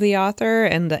the death of the author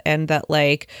and that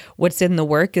like what's in the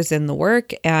work is in the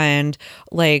work, and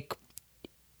like,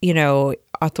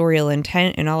 authorial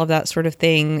intent and all of that sort of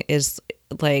thing is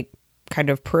like kind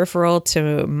of peripheral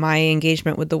to my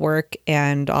engagement with the work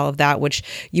and all of that, which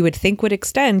you would think would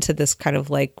extend to this kind of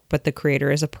like, but the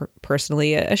creator is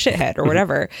personally a shithead or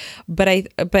whatever. But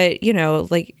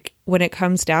like when it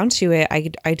comes down to it,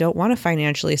 I don't want to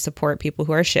financially support people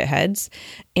who are shitheads,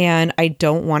 and I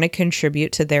don't want to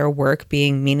contribute to their work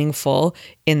being meaningful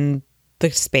in the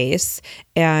space.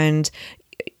 And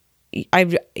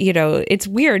it's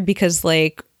weird because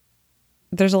like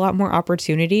there's a lot more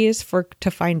opportunities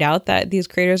to find out that these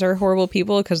creators are horrible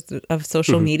people because of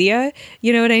social media.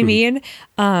 You know what I mean?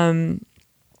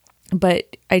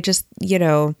 But I just,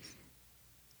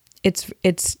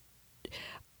 it's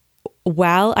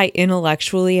while I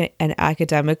intellectually and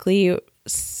academically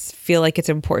feel like it's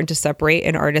important to separate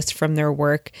an artist from their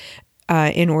work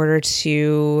in order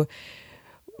to,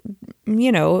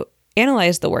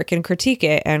 analyze the work and critique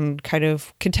it and kind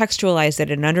of contextualize it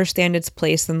and understand its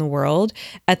place in the world.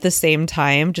 At the same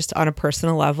time, just on a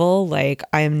personal level, like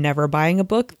I am never buying a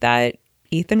book that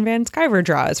Ethan Van Sciver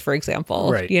draws, for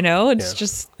example. Right. It's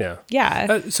just,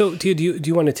 yeah. So do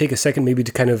you want to take a second maybe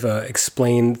to kind of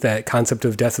explain that concept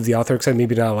of death of the author? Because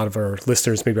maybe not a lot of our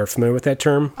listeners maybe are familiar with that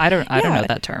term. I don't know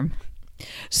that term.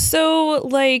 So,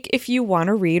 like, if you want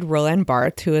to read Roland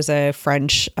Barthes, who is a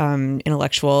French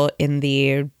intellectual in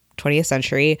the 20th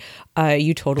century,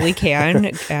 you totally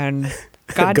can, and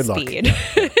Godspeed.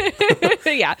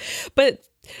 Yeah, but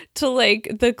to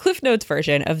like the Cliff Notes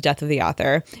version of Death of the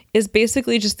Author is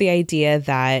basically just the idea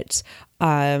that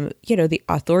the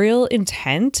authorial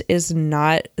intent is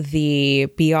not the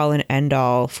be all and end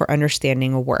all for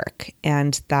understanding a work,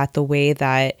 and that the way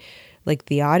that like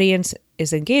the audience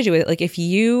is engaging with it, like if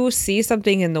you see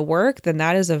something in the work, then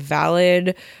that is a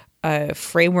valid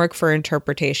framework for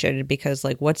interpretation, because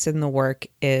like what's in the work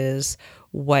is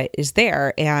what is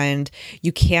there, and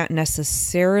you can't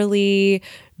necessarily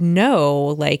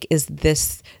know like is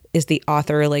the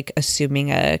author like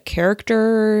assuming a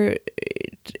character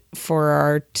for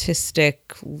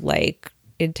artistic like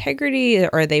integrity, or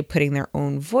are they putting their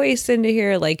own voice into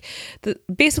here, like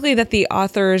basically that the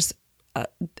author's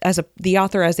the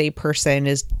author as a person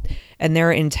is, and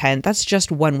their intent, that's just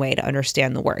one way to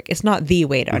understand the work. It's not the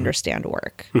way to understand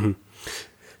work.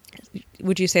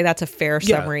 Would you say that's a fair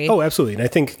summary? Oh, absolutely. And I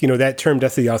think, that term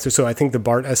death of the author, so I think the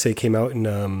Barthes essay came out in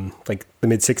like the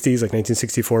mid 60s, like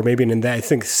 1964 maybe. And I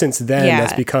think since then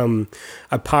that's become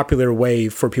a popular way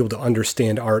for people to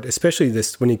understand art, especially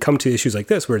this, when you come to issues like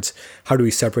this, where it's how do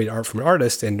we separate art from an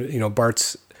artist? And,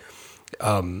 Barthes'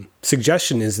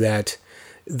 suggestion is that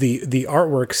the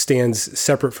artwork stands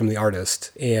separate from the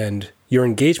artist, and your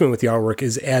engagement with the artwork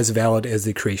is as valid as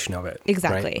the creation of it.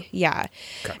 Exactly. Right? Yeah.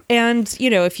 Okay. And,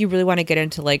 if you really want to get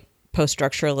into like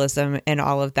post-structuralism and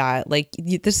all of that, like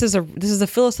this is a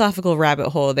philosophical rabbit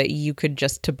hole that you could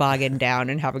just toboggan down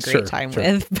and have a great time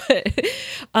with.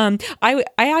 But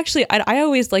I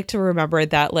always like to remember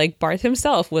that like Barthes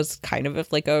himself was kind of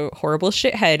like a horrible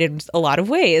shithead in a lot of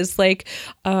ways. Like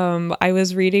I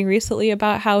was reading recently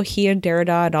about how he and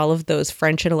Derrida and all of those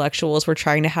French intellectuals were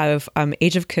trying to have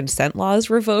age of consent laws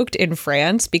revoked in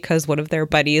France because one of their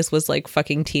buddies was like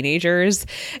fucking teenagers.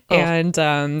 And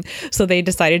so they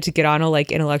decided to get on a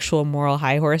like intellectual moral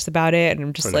high horse about it, and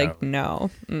I'm just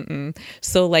no.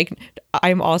 So like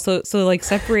I'm also like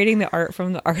separating the art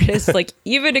from the artist like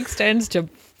even extends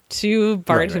to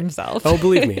Barthes himself. Oh,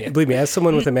 believe me, as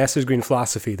someone with a master's degree in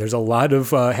philosophy, there's a lot of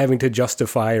having to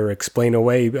justify or explain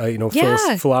away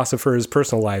philosophers'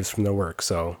 personal lives from their work.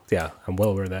 So yeah, I'm well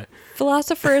aware of that.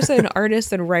 Philosophers and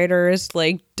artists and writers,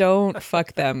 like, don't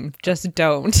fuck them. Just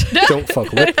don't. Don't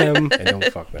fuck with them, and don't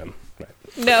fuck them.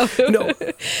 No.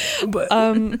 But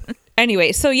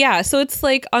anyway, so it's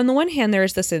like on the one hand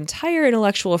there's this entire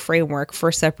intellectual framework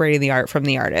for separating the art from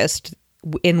the artist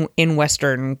in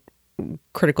Western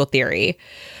critical theory,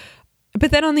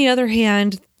 but then on the other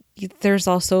hand there's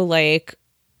also like,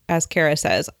 as Kara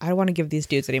says, I don't want to give these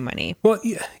dudes any money. Well,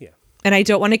 yeah. And I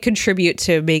don't want to contribute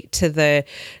to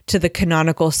the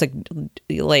canonical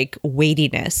like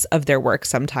weightiness of their work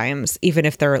sometimes, even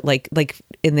if they're like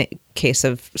in the case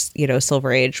of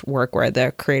Silver Age work where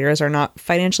the creators are not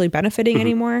financially benefiting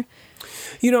anymore.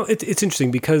 It's interesting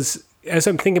because as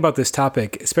I'm thinking about this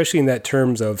topic, especially in that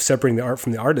terms of separating the art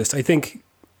from the artist, I think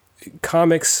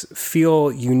comics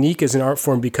feel unique as an art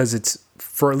form because it's,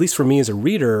 for at least for me as a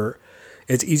reader,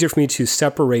 it's easier for me to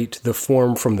separate the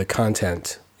form from the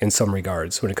content in some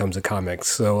regards when it comes to comics.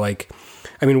 So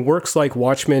works like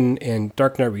Watchmen and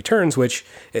Dark Knight Returns, which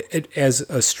as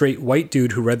a straight white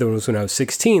dude who read those when I was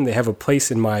 16, they have a place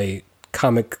in my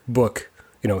comic book,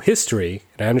 history,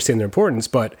 and I understand their importance,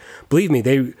 but believe me,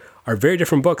 they are very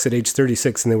different books at age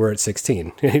 36 than they were at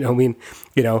 16.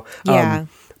 Yeah.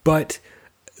 But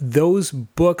those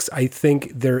books, I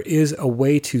think there is a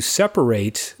way to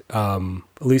separate, at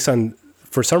least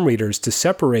for some readers, to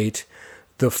separate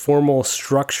the formal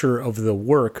structure of the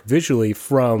work visually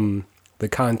from the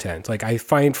content. Like, I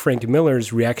find Frank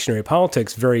Miller's reactionary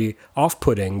politics very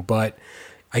off-putting, but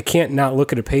I can't not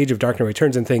look at a page of Dark Knight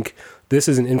Returns and think this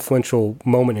is an influential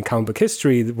moment in comic book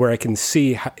history where I can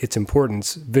see its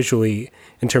importance visually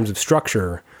in terms of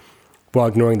structure while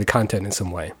ignoring the content in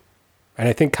some way. And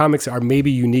I think comics are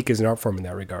maybe unique as an art form in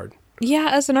that regard. Yeah,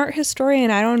 as an art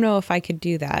historian, I don't know if I could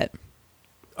do that.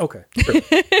 Okay, sure.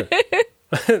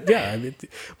 Yeah,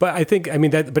 but I think,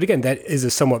 but again, that is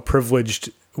a somewhat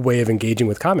privileged way of engaging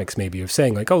with comics, maybe, of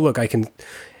saying like, oh, look, I can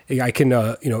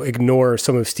ignore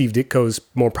some of Steve Ditko's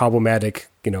more problematic,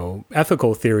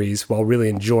 ethical theories while really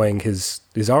enjoying his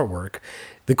artwork.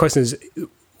 The question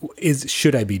is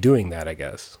should I be doing that, I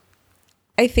guess?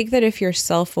 I think that if you're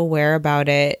self-aware about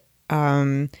it,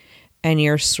 and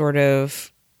you're sort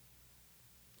of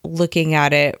looking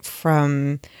at it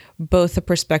from both the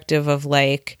perspective of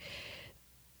like,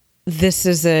 this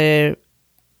is an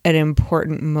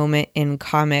important moment in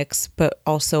comics, but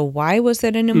also why was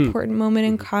it an important moment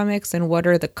in comics, and what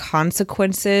are the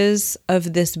consequences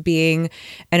of this being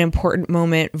an important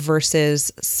moment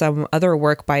versus some other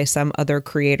work by some other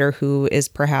creator who is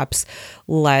perhaps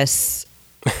less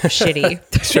shitty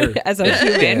as a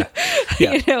human.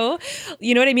 Yeah.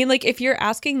 You know what I mean? Like, if you're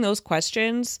asking those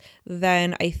questions,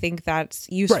 then I think that's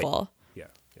useful.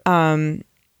 Right.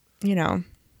 Yeah.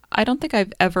 I don't think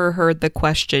I've ever heard the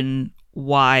question,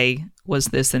 why was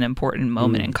this an important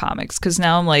moment in comics? Because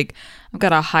now I'm like, I've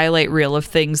got a highlight reel of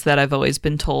things that I've always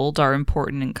been told are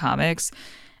important in comics.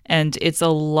 And it's a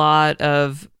lot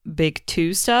of big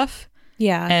two stuff.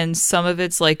 Yeah. And some of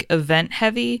it's like event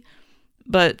heavy,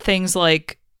 but things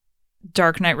like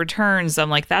Dark Knight Returns, I'm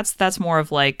like, that's more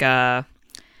of like a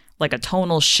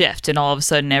tonal shift. And all of a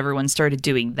sudden everyone started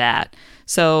doing that.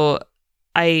 So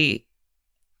I'm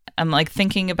like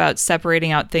thinking about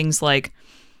separating out things like,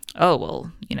 oh,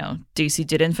 well, DC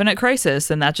did Infinite Crisis,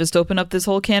 and that just opened up this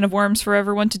whole can of worms for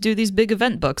everyone to do these big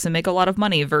event books and make a lot of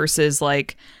money, versus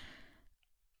like,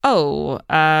 Frank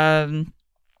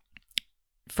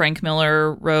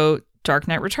Miller wrote Dark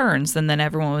Knight Returns, and then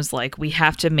everyone was like, we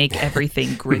have to make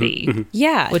everything gritty.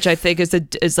 Yeah. Which I think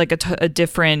is like a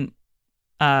different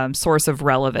source of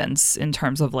relevance in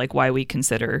terms of like why we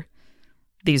consider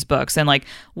these books. And like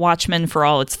Watchmen, for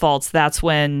all its faults, that's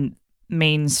when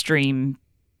mainstream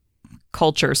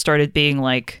culture started being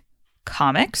like,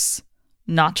 comics,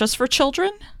 not just for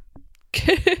children.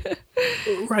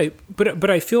 Right. But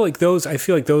I feel like those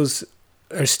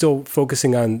are still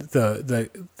focusing on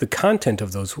the content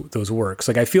of those works.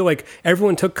 Like, I feel like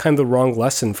everyone took kind of the wrong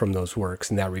lesson from those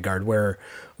works in that regard, where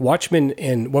Watchmen,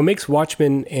 and what makes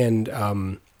Watchmen and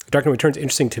Dark Knight Returns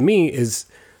interesting to me is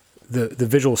the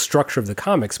visual structure of the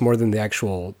comics more than the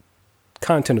actual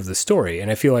content of the story.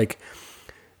 And I feel like,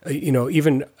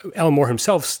 even Alan Moore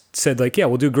himself said, like, yeah,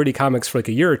 we'll do gritty comics for like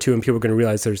a year or two, and people are going to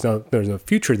realize there's no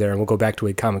future there, and we'll go back to the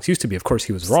way comics used to be. Of course,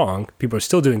 he was wrong. People are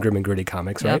still doing grim and gritty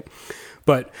comics, right? Yep.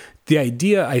 But the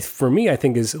idea, for me, I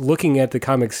think, is looking at the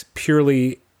comics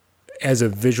purely as a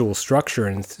visual structure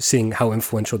and seeing how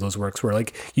influential those works were.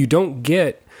 Like, you don't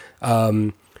get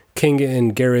King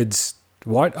and Garrett's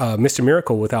Mr.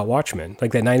 Miracle without Watchmen.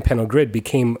 Like, that 9-panel grid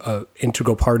became an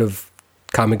integral part of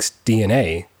comics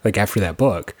DNA, like, after that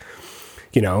book,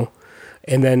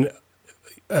 And then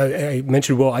I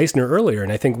mentioned Will Eisner earlier,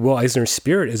 and I think Will Eisner's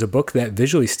Spirit is a book that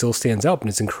visually still stands out, and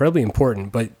it's incredibly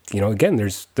important. But, again,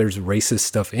 there's racist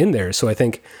stuff in there. So I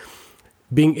think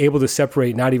being able to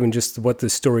separate not even just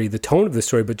the tone of the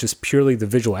story, but just purely the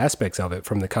visual aspects of it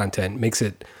from the content makes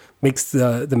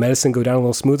the medicine go down a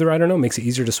little smoother. I don't know, makes it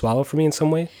easier to swallow for me in some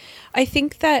way. I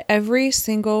think that every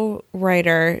single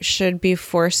writer should be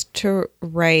forced to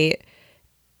write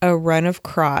a run of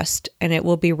Crossed, and it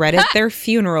will be read at their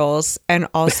funerals and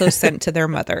also sent to their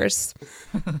mothers.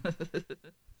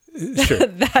 Sure,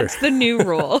 That's the new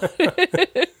rule.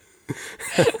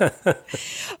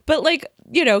 But like,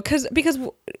 because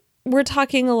we're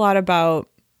talking a lot about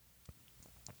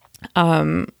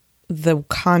the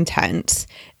content,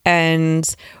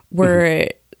 and I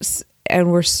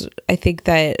think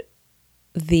that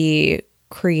the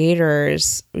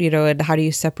creators, and how do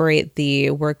you separate the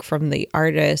work from the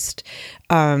artist,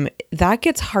 that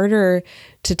gets harder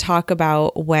to talk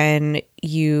about when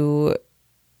you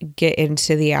get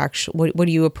into the actual, when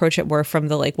you approach it more from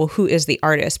the like, well, who is the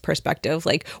artist perspective?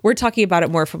 Like, we're talking about it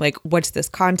more from like, what's this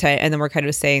content? And then we're kind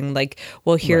of saying like,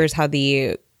 well, here's how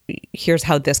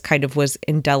this kind of was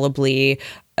indelibly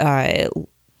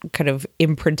kind of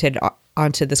imprinted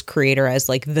onto this creator as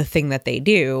like the thing that they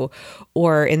do.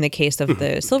 Or in the case of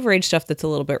the Silver Age stuff that's a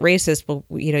little bit racist, well,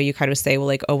 you know, you kind of say, well,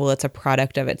 like, oh, well, it's a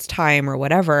product of its time or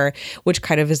whatever, which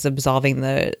kind of is absolving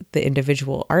the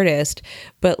individual artist.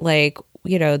 But like,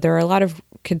 you know, there are a lot of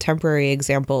contemporary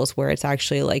examples where it's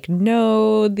actually like,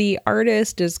 no, the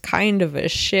artist is kind of a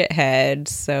shithead.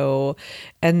 So,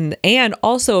 and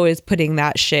also is putting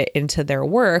that shit into their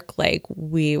work. Like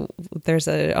there's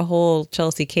a whole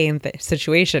Chelsea Kane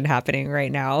situation happening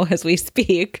right now as we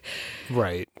speak.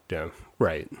 Right. Yeah.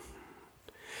 Right.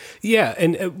 Yeah,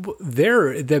 and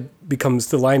that becomes,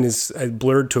 the line is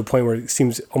blurred to a point where it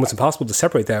seems almost impossible to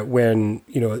separate that when,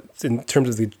 you know, in terms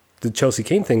of the Chelsea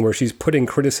Kane thing where she's putting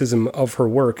criticism of her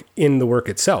work in the work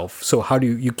itself. So how do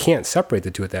you can't separate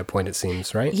the two at that point, it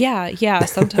seems, right? Yeah.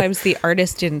 Sometimes the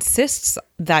artist insists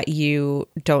that you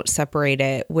don't separate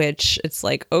it, which it's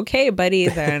like, okay, buddy,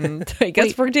 then I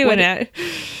guess we're doing it.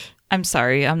 I'm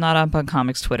sorry, I'm not up on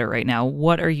comics Twitter right now.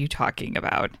 What are you talking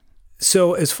about?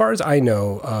 So as far as I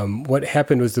know, what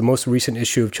happened was the most recent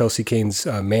issue of Chelsea Kane's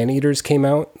Man-Eaters came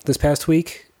out this past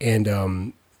week,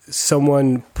 and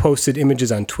someone posted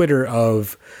images on Twitter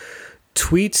of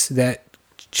tweets that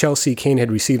Chelsea Kane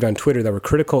had received on Twitter that were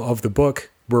critical of the book,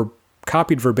 were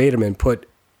copied verbatim and put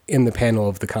in the panel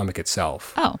of the comic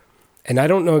itself. Oh. And I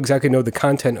don't exactly know the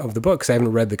content of the book because I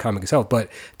haven't read the comic itself, but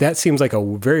that seems like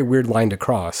a very weird line to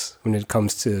cross when it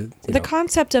comes to the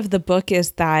concept of the book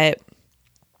is that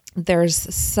there's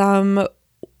some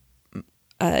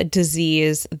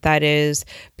disease that is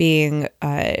being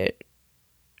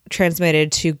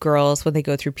transmitted to girls when they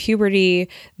go through puberty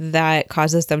that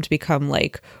causes them to become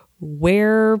like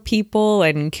were people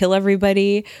and kill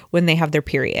everybody when they have their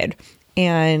period.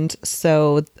 And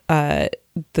so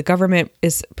the government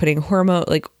is putting hormone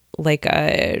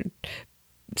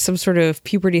some sort of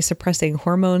puberty suppressing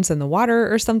hormones in the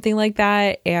water or something like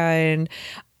that. And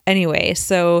anyway,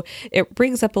 so it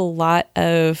brings up a lot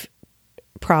of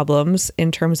problems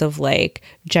in terms of like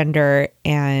gender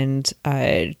and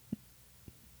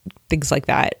things like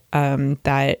that,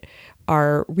 that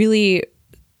are really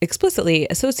explicitly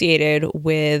associated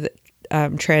with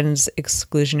trans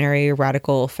exclusionary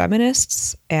radical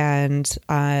feminists. And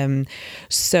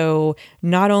so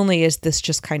not only is this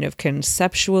just kind of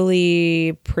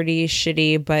conceptually pretty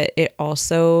shitty, but it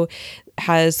also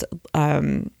has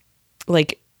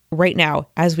like right now,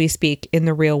 as we speak in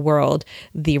the real world,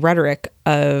 the rhetoric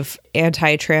of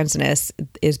anti-transness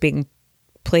is being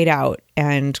played out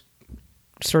and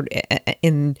sort of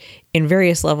in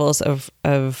various levels of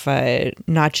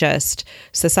not just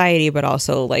society, but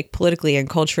also like politically and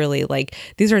culturally. Like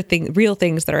these are real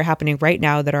things that are happening right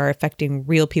now that are affecting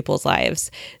real people's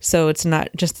lives. So it's not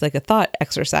just like a thought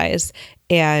exercise.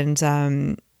 And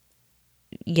so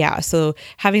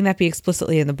having that be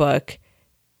explicitly in the book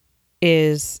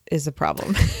is a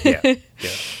problem. Yeah.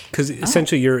 Because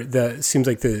essentially seems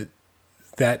like the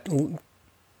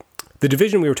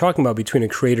division we were talking about between a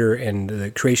creator and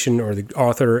the creation, or the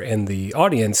author and the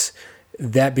audience,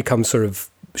 that becomes sort of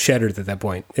shattered at that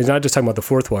point. It's not just talking about the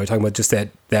fourth wall. You're talking about just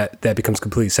that becomes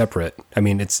completely separate. I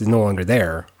mean, it's no longer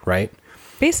there, right?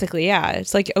 Basically, yeah.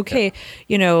 It's like, okay,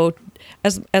 you know,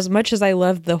 as much as I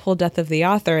love the whole death of the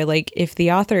author, like if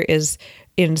the author is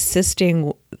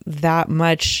insisting that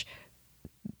much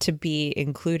to be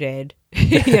included,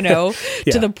 you know,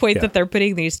 to the point that they're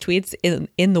putting these tweets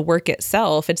in the work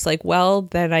itself, it's like, well,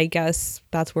 then I guess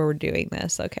that's where we're doing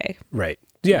this. Okay. Right.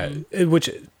 Yeah.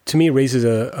 Which to me raises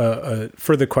a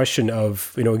further question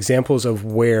of, you know, examples of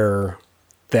where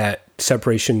that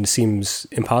separation seems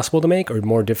impossible to make or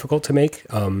more difficult to make.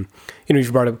 You know,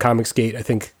 you brought up Comicsgate. I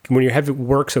think when you have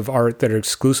works of art that are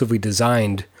exclusively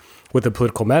designed with a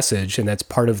political message, and that's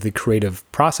part of the creative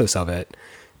process of it,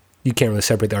 you can't really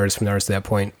separate the artist from the artist at that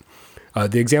point.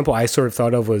 The example I sort of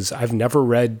thought of was I've never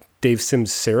read Dave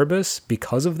Sim's Cerebus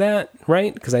because of that,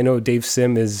 right? Because I know Dave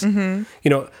Sim is, you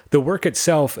know, the work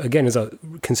itself, again, is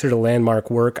considered a landmark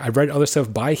work. I've read other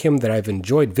stuff by him that I've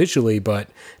enjoyed visually, but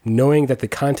knowing that the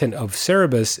content of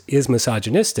Cerebus is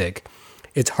misogynistic,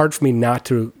 it's hard for me not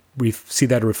to see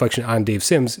that reflection on Dave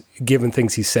Sims, given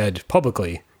things he said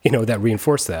publicly, you know, that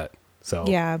reinforce that. So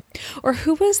yeah. Or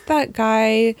who was that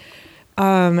guy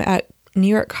at New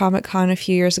York Comic Con a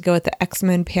few years ago at the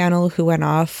X-Men panel who went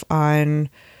off on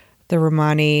the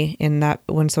Romani in that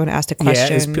when someone asked a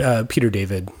question? Yeah, it's Peter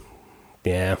David.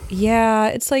 Yeah. Yeah,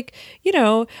 it's like, you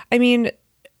know, I mean,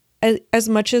 as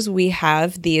much as we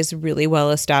have these really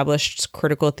well-established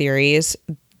critical theories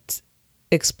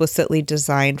explicitly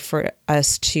designed for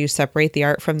us to separate the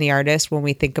art from the artist when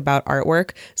we think about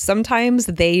artwork, sometimes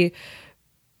they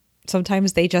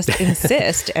sometimes they just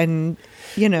insist. And,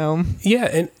 Yeah.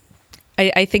 And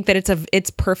I think that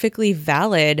it's perfectly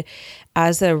valid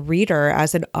as a reader,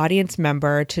 as an audience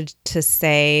member to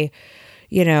say,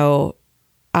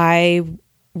 I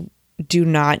do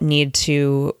not need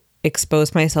to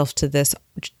expose myself to this,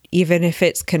 even if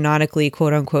it's canonically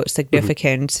quote unquote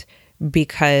significant,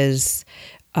 because,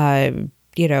 you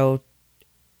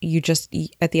just,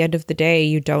 at the end of the day,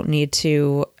 you don't need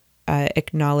to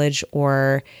acknowledge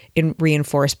or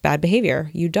reinforce bad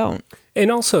behavior. You don't.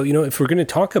 And also, if we're going to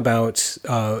talk about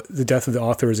the death of the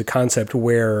author as a concept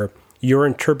where your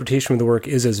interpretation of the work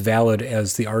is as valid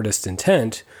as the artist's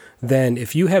intent, then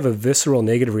if you have a visceral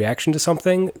negative reaction to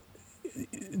something,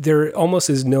 there almost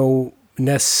is no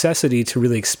necessity to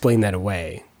really explain that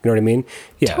away. You know what I mean?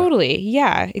 Yeah. Totally.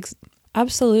 Yeah.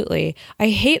 Absolutely. I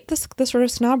hate the sort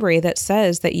of snobbery that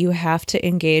says that you have to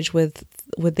engage with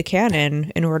the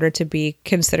canon in order to be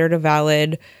considered a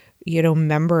valid,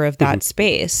 member of that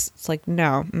space. It's like,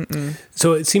 no. Mm-mm.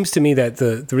 So it seems to me that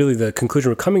the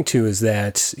conclusion we're coming to is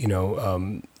that,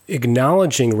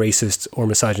 acknowledging racist or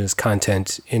misogynist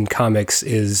content in comics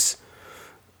is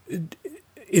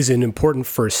an important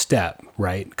first step,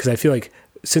 right? Because I feel like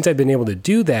since I've been able to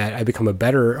do that, I become a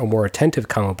better or more attentive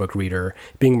comic book reader.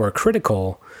 Being more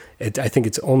critical, I think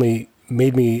it's only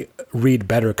made me read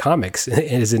better comics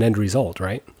as an end result,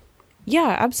 right?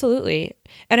 Yeah, absolutely.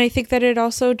 And I think that it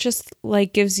also just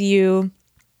gives you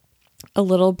a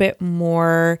little bit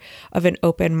more of an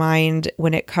open mind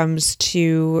when it comes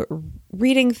to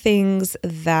reading things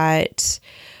that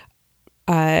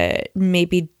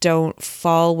maybe don't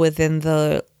fall within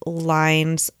the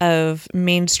lines of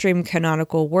mainstream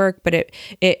canonical work, but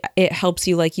it helps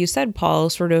you, like you said, Paul,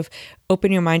 sort of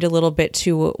open your mind a little bit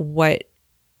to what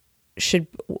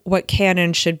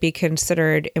canon should be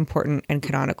considered important and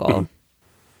canonical.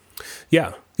 Mm-hmm.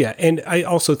 Yeah. And I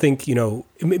also think,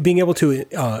 being able to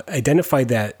identify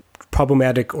that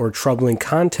problematic or troubling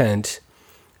content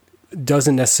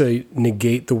doesn't necessarily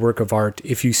negate the work of art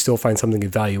if you still find something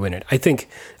of value in it. I think,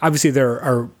 obviously, there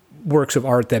are works of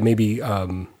art that maybe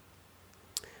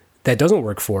that doesn't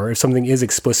work for. If something is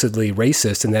explicitly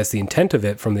racist and that's the intent of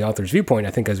it from the author's viewpoint,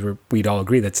 I think we'd all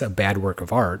agree that's a bad work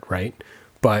of art, right?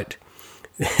 But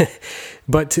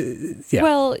yeah.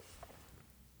 Well,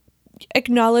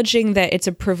 acknowledging that it's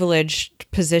a privileged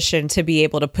position to be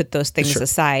able to put those things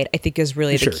aside, I think is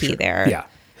really the key there.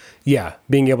 Yeah.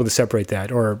 Being able to separate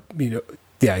that or,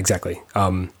 yeah, exactly.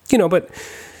 But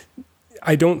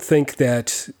I don't think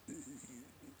that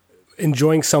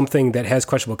enjoying something that has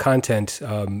questionable content,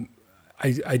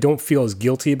 I don't feel as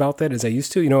guilty about that as I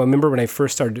used to. I remember when I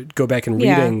first started to go back and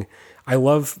reading, I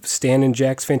love Stan and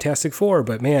Jack's Fantastic Four,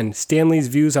 but man, Stan Lee's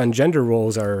views on gender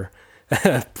roles are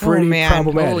pretty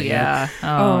problematic. Oh, yeah.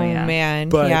 Man.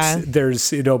 But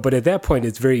there's, but at that point,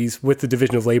 it's very easy with the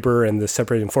division of labor and the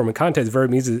separating form and content.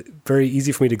 It's very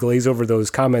easy for me to glaze over those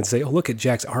comments and say, oh, look at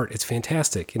Jack's art. It's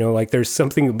fantastic. There's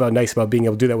something nice about being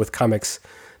able to do that with comics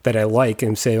that I like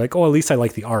and say like, oh, at least I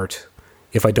like the art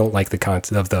if I don't like the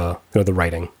content of the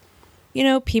writing.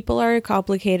 People are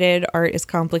complicated. Art is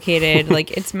complicated.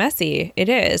 It's messy. It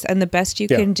is. And the best you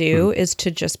can do is to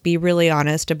just be really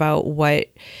honest about what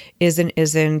is and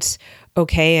isn't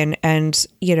okay. And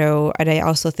I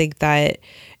also think that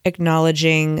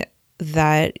acknowledging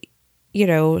that,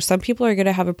 some people are going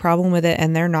to have a problem with it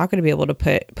and they're not going to be able to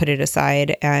put it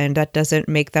aside. And that doesn't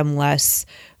make them less,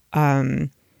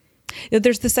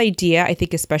 there's this idea, I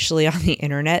think, especially on the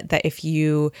internet, that if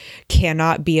you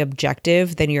cannot be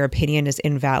objective, then your opinion is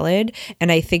invalid. And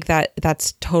I think that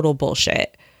that's total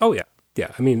bullshit. Oh, yeah.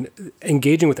 Yeah. I mean,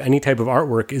 engaging with any type of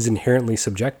artwork is inherently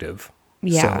subjective.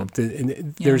 Yeah.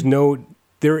 So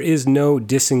there is no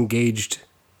disengaged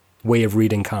way of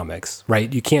reading comics,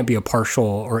 right? You can't be a partial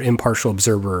or impartial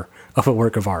observer of a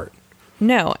work of art.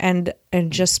 No. And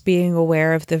just being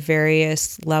aware of the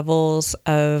various levels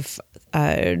of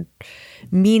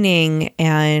meaning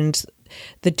and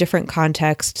the different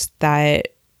contexts that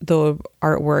the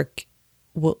artwork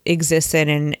will exist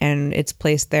in and its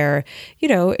place there,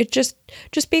 it just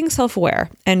being self-aware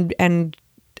and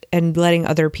letting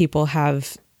other people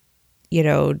have,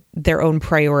 their own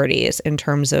priorities in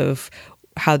terms of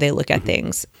how they look at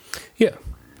things. Yeah.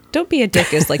 Don't be a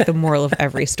dick is the moral of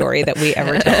every story that we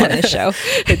ever tell on this show.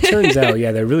 It turns out,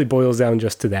 that really boils down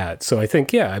just to that. So I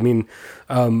think, this has been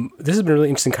a really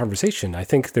interesting conversation. I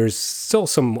think there's still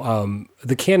some,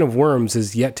 the can of worms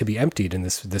is yet to be emptied in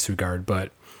this regard,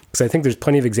 but because I think there's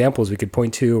plenty of examples we could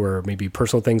point to or maybe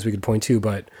personal things we could point to,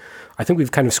 but I think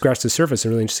we've kind of scratched the surface in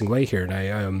a really interesting way here.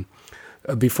 And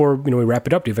I, before, we wrap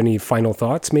it up, do you have any final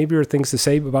thoughts maybe or things to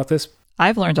say about this?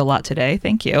 I've learned a lot today.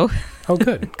 Thank you. Oh,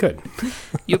 good, good.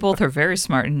 You both are very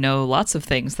smart and know lots of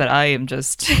things that I am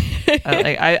just.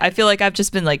 I feel like I've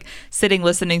just been like sitting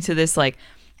listening to this, like,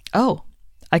 oh,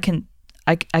 I can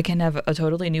have a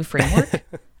totally new framework.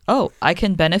 Oh, I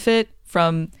can benefit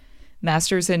from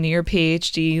master's and near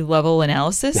PhD level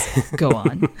analysis. Go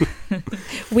on.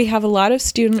 We have a lot of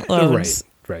student loans,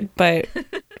 right. But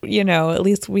at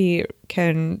least we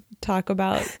can talk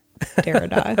about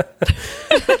Derrida.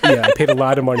 Yeah, I paid a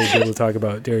lot of money to be able to talk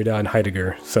about Derrida and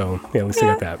Heidegger, so yeah, at least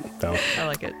I got that. So. I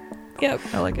like it. Yep,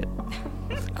 I like it.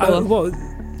 Cool.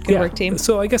 Good work, team.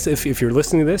 So I guess if you're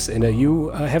listening to this and you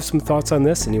have some thoughts on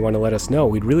this and you want to let us know,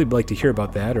 we'd really like to hear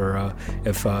about that, or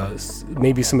if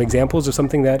maybe some examples of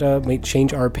something that may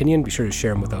change our opinion, be sure to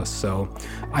share them with us. So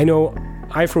I know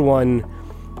I, for one,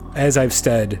 as I've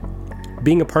said,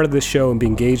 being a part of this show and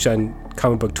being engaged on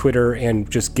comic book Twitter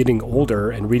and just getting older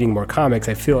and reading more comics,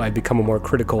 I feel I've become a more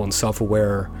critical and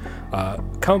self-aware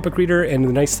comic book reader. And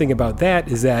the nice thing about that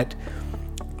is that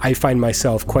I find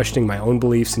myself questioning my own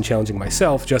beliefs and challenging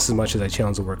myself just as much as I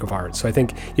challenge the work of art. So I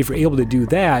think if you're able to do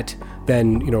that,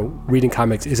 then, reading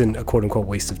comics isn't a quote-unquote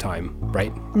waste of time,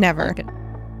 right? Never.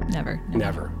 Never.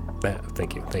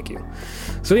 Thank you.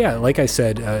 So yeah, like I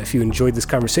said, if you enjoyed this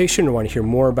conversation or want to hear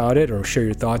more about it or share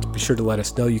your thoughts, be sure to let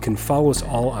us know. You can follow us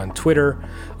all on Twitter.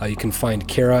 You can find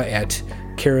Kara at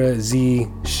Kara Z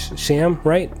Sham,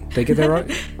 right? Did I get that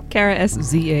right? Kara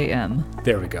SZAM.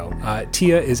 There we go.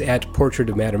 Tia is at Portrait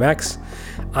of Madam X.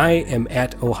 I am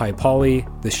at Ohio Polly.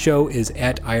 The show is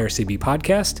at IRCB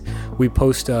Podcast. We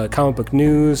post comic book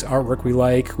news, artwork we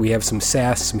like. We have some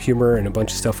sass, some humor, and a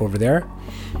bunch of stuff over there.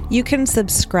 You can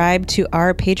subscribe to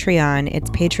our Patreon. It's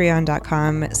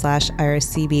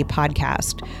patreon.com/IRCB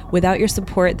podcast. Without your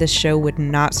support, this show would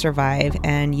not survive,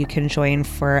 and you can join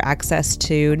for access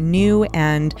to new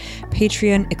and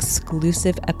Patreon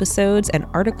exclusive episodes and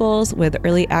articles with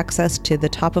early access to the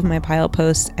top of my pile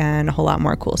posts and a whole lot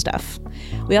more cool stuff.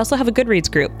 We also have a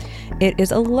Goodreads group. It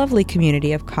is a lovely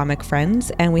community of comic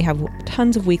friends, and we have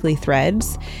tons of weekly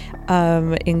threads,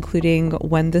 including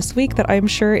one this week that I'm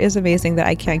sure is amazing that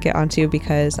I can't get onto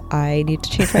because I need to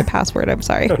change my password. I'm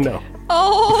sorry. Oh, no.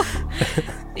 Oh!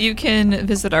 You can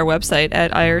visit our website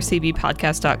at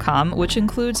ircbpodcast.com, which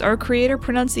includes our creator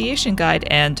pronunciation guide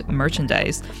and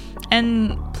merchandise.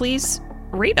 And please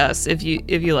rate us if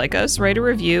you like us. Write a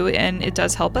review, and it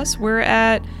does help us. We're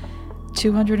at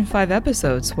 205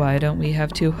 episodes. Why don't we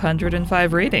have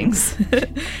 205 ratings?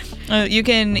 You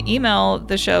can email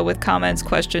the show with comments,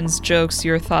 questions, jokes,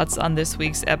 your thoughts on this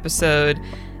week's episode,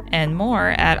 and more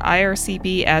at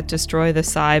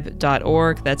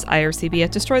ircb@destroythecyb.org. That's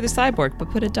ircb@destroythecyborg, but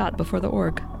put a dot before the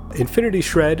org. Infinity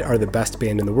Shred are the best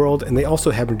band in the world, and they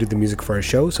also happen to do the music for our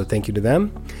show, so thank you to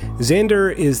them.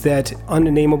 Xander is that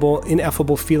unnameable,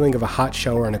 ineffable feeling of a hot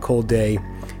shower on a cold day.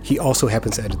 He also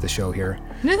happens to edit the show here.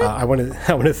 I want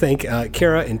to thank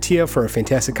Kara and Tia for a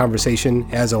fantastic conversation,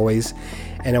 as always.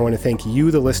 And I want to thank you,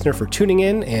 the listener, for tuning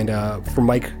in, and for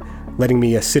Mike letting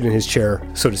me sit in his chair,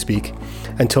 so to speak.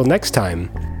 Until next time,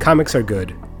 comics are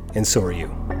good, and so are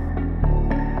you.